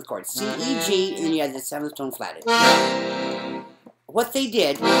C7th chord, C, E, G, and then you have the 7th tone flatted. What they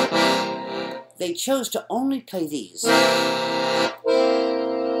did, they chose to only play these.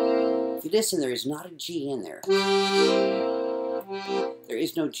 If you listen, there is not a G in there. There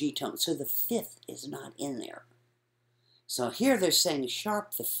is no G tone, so the 5th is not in there. So here they're saying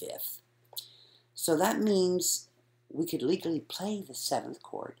sharp the 5th. So that means we could legally play the 7th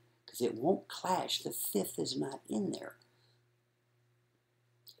chord because it won't clash. The 5th is not in there.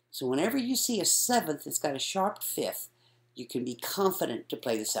 So whenever you see a 7th that's got a sharp 5th, you can be confident to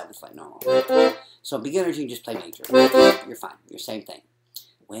play the 7th like normal. So beginners, you can just play major. You're fine. You're same thing.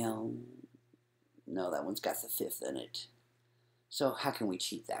 Well, no, that one's got the 5th in it. So how can we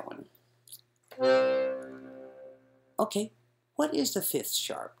cheat that one? Okay, what is the 5th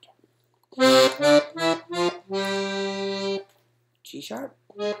sharp? G sharp?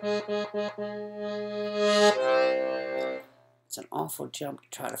 It's an awful jump to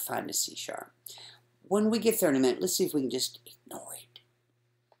try to find a C sharp. When we get there in a minute, let's see if we can just ignore it.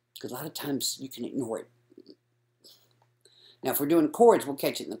 Because a lot of times you can ignore it. Now, if we're doing chords, we'll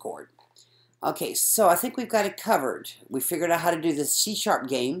catch it in the chord. Okay, so I think we've got it covered. We figured out how to do the C sharp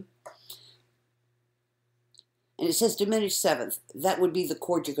game. And it says diminished 7th. That would be the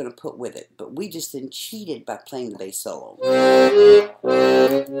chord you're going to put with it. But we just then cheated by playing the bass solo.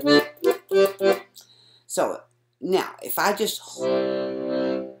 So, now, if I just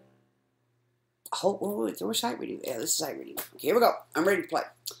hold, where's sight reading? Yeah, this is sight reading. Okay, here we go. I'm ready to play.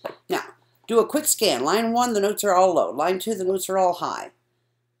 Now, do a quick scan. Line 1, the notes are all low. Line 2, the notes are all high.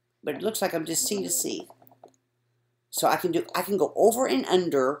 But it looks like I'm just C to C. So I can go over and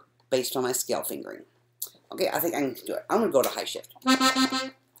under based on my scale fingering. Okay, I think I can do it. I'm going to go to high shift.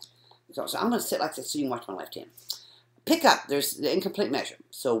 So I'm going to sit like this so you can watch my left hand. Pick up. There's the incomplete measure.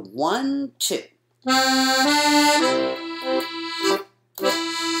 So 1, 2.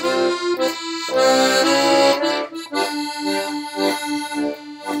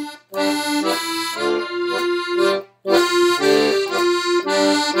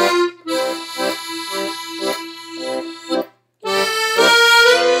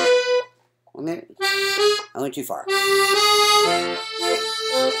 I went too far. Am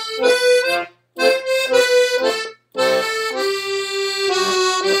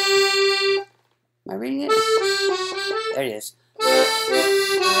I reading it? There it is.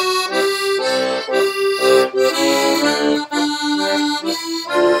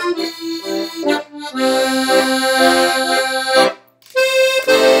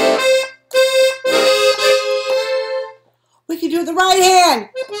 We can do it with the right hand.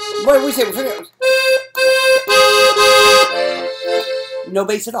 What did we say? No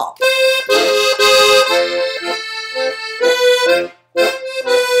bass at all.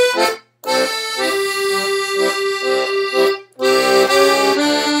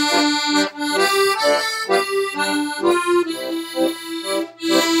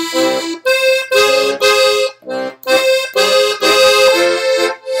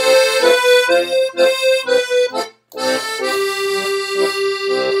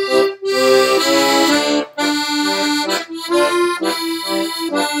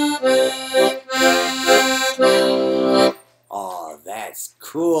 That's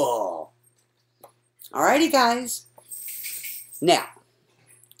cool. Alrighty, guys. Now,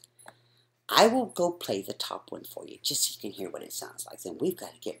 I will go play the top one for you, just so you can hear what it sounds like. Then we've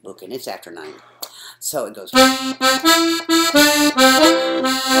got to get booking. It's after 9. So it goes 3,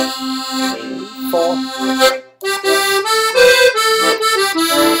 4,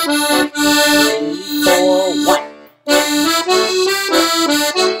 1.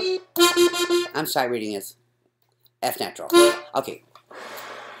 I'm sorry, reading is F natural. Okay.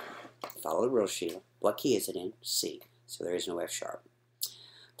 Follow the rule, Sheila. What key is it in? C. So there is no F sharp.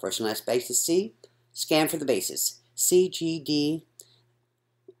 First and last bass is C. Scan for the basses. C, G, D.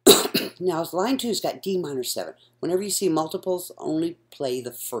 Now, line 2's got D minor 7. Whenever you see multiples, only play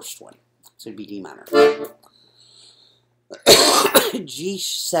the first one. So it'd be D minor. G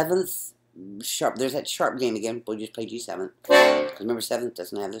 7th sharp. There's that sharp game again. We'll just play G 7th. Because remember, 7th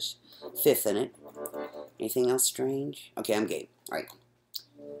doesn't have this 5th in it. Anything else strange? Okay, I'm game. All right.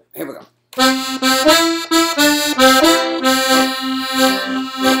 Here we go.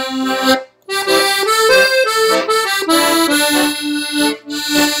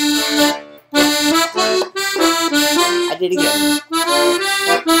 I did again.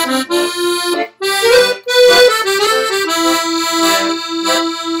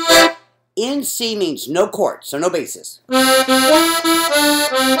 In C means no chord, so no basses. 3,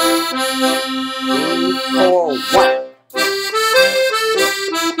 4, 1.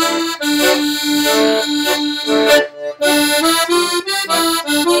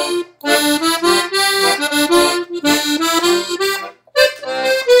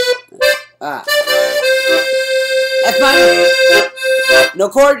 F minor. No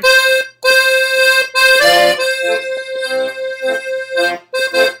chord. 3,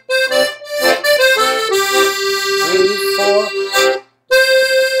 4.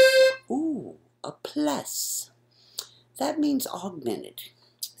 Ooh, a plus. That means augmented.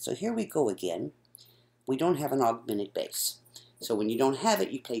 So here we go again. We don't have an augmented bass. So when you don't have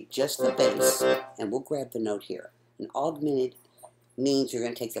it, you play just the bass, and we'll grab the note here. An augmented means you're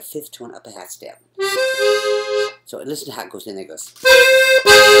going to take the 5th tone up a half step. So listen to how it goes in. There it goes.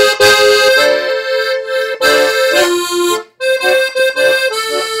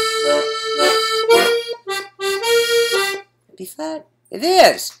 B flat? It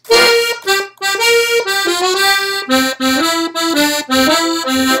is!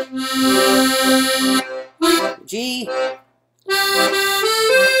 G. I'm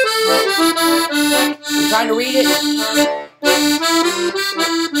trying to read it.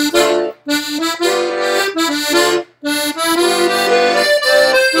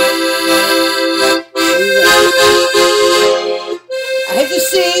 I hit the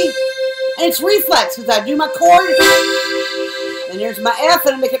C, and it's reflex because I do my chord, and there's my F,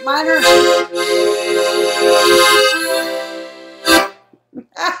 and I make it minor.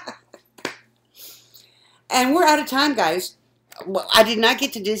 And we're out of time, guys. Well, I did not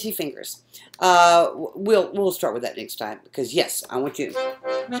get to Dizzy Fingers. We'll start with that next time because yes, I want you.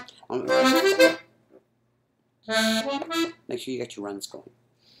 Make sure you got your runs going.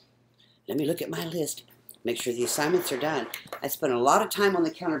 Let me look at my list. Make sure the assignments are done. I spent a lot of time on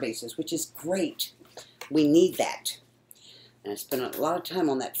the counterbasses, which is great. We need that. And I spent a lot of time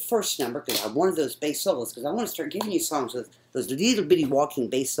on that first number because I wanted those bass solos because I want to start giving you songs with those little bitty walking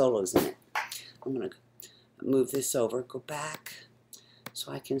bass solos in it. I'm going to move this over, go back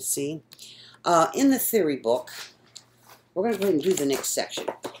so I can see. In the theory book, we're going to go ahead and do the next section.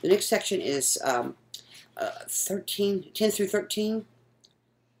 The next section is 10 through 13.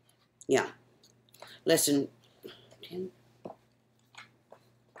 Yeah. Lesson 10.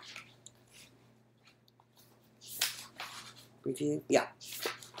 Review. Yeah.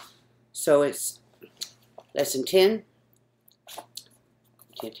 So it's lesson 10.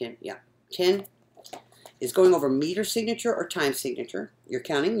 10, yeah. 10 is going over meter signature or time signature. You're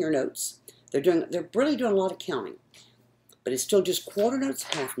counting your notes. They're really doing a lot of counting. But it's still just quarter notes,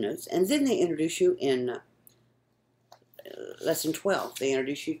 half notes. And then they introduce you in lesson 12. They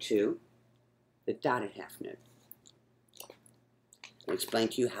introduce you to the dotted half note. I'll explain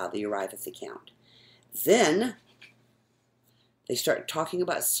to you how they arrive at the count. Then they start talking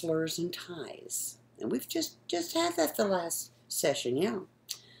about slurs and ties. And we've just had that the last session, yeah.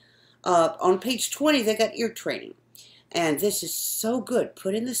 On page 20, they got ear training. And this is so good.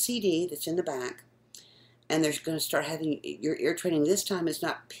 Put in the CD that's in the back. And they're going to start having your ear training. This time it's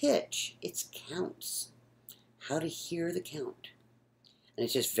not pitch, it's counts. How to hear the count. And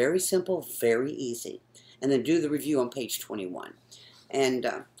it's just very simple, very easy. And then do the review on page 21. And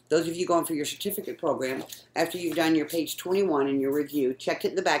those of you going for your certificate program, after you've done your page 21 in your review, check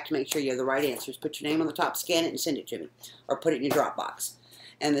it in the back to make sure you have the right answers. Put your name on the top, scan it, and send it to me. Or put it in your Dropbox.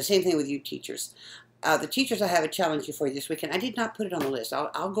 And the same thing with you teachers. The teachers, I have a challenge for you this weekend. I did not put it on the list.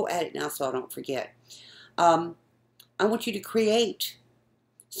 I'll go at it now so I don't forget. I want you to create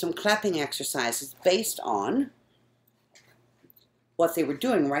some clapping exercises based on what they were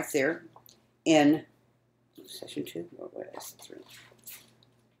doing right there in session 2. What is it? 3.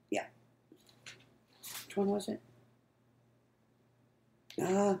 Yeah. Which one was it?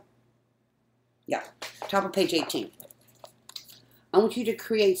 Yeah. Top of page 18. I want you to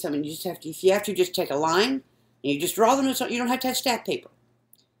create something. You just have to, if you have to, just take a line and you just draw the notes. You don't have to have stack paper.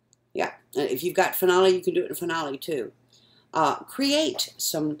 Yeah. If you've got finale, you can do it in finale too. Create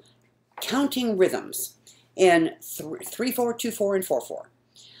some counting rhythms in 3/4, 2/4, and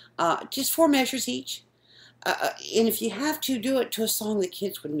 4/4. Just 4 measures each. And if you have to, do it to a song the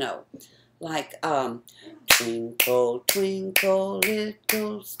kids would know. Like, twinkle, twinkle,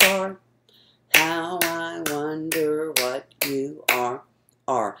 little star, how I wonder what you are.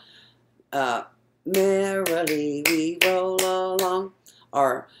 Or, merrily we roll along.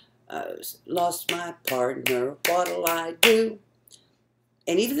 Or, lost my partner, what'll I do?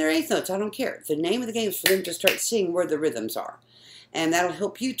 And even their 8th notes, I don't care. The name of the game is for them to start seeing where the rhythms are. And that'll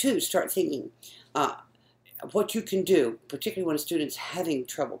help you too start thinking what you can do, particularly when a student's having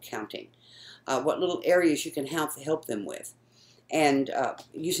trouble counting. What little areas you can help them with. And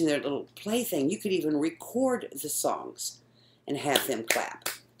using their little plaything, you could even record the songs and have them clap.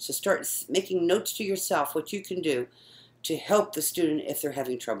 So start making notes to yourself what you can do to help the student if they're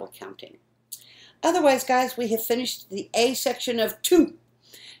having trouble counting. Otherwise, guys, we have finished the A section of 2.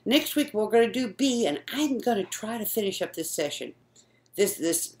 Next week, we're going to do B, and I'm going to try to finish up this session.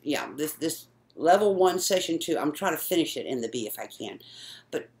 This level 1, session 2. I'm trying to finish it in the B if I can,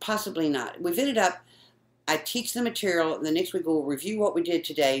 but possibly not. We've ended up, I teach the material, and the next week we'll review what we did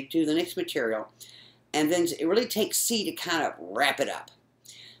today, do the next material, and then it really takes C to kind of wrap it up.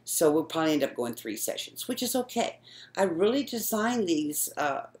 So we'll probably end up going 3 sessions, which is okay. I really designed these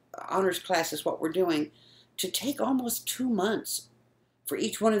honors classes, what we're doing, to take almost 2 months for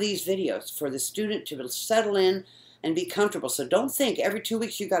each one of these videos, for the student to settle in and be comfortable. So don't think every 2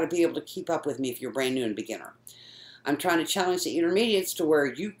 weeks you've got to be able to keep up with me if you're brand new and beginner. I'm trying to challenge the intermediates to where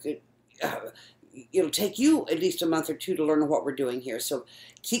you could, it'll take you at least a month or 2 to learn what we're doing here. So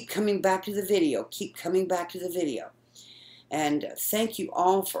keep coming back to the video. Keep coming back to the video. And thank you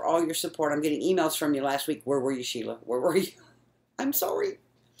all for all your support. I'm getting emails from you last week. Where were you, Sheila? Where were you? I'm sorry.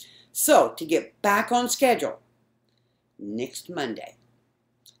 So to get back on schedule, next Monday,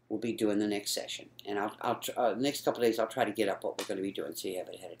 we'll be doing the next session. And next couple of days, I'll try to get up what we're going to be doing so you have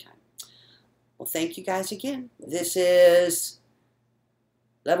it ahead of time. Well, thank you guys again. This is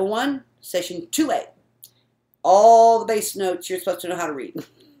Level 1, Session 2A. All the base notes you're supposed to know how to read.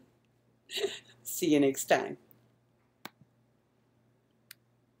 See you next time.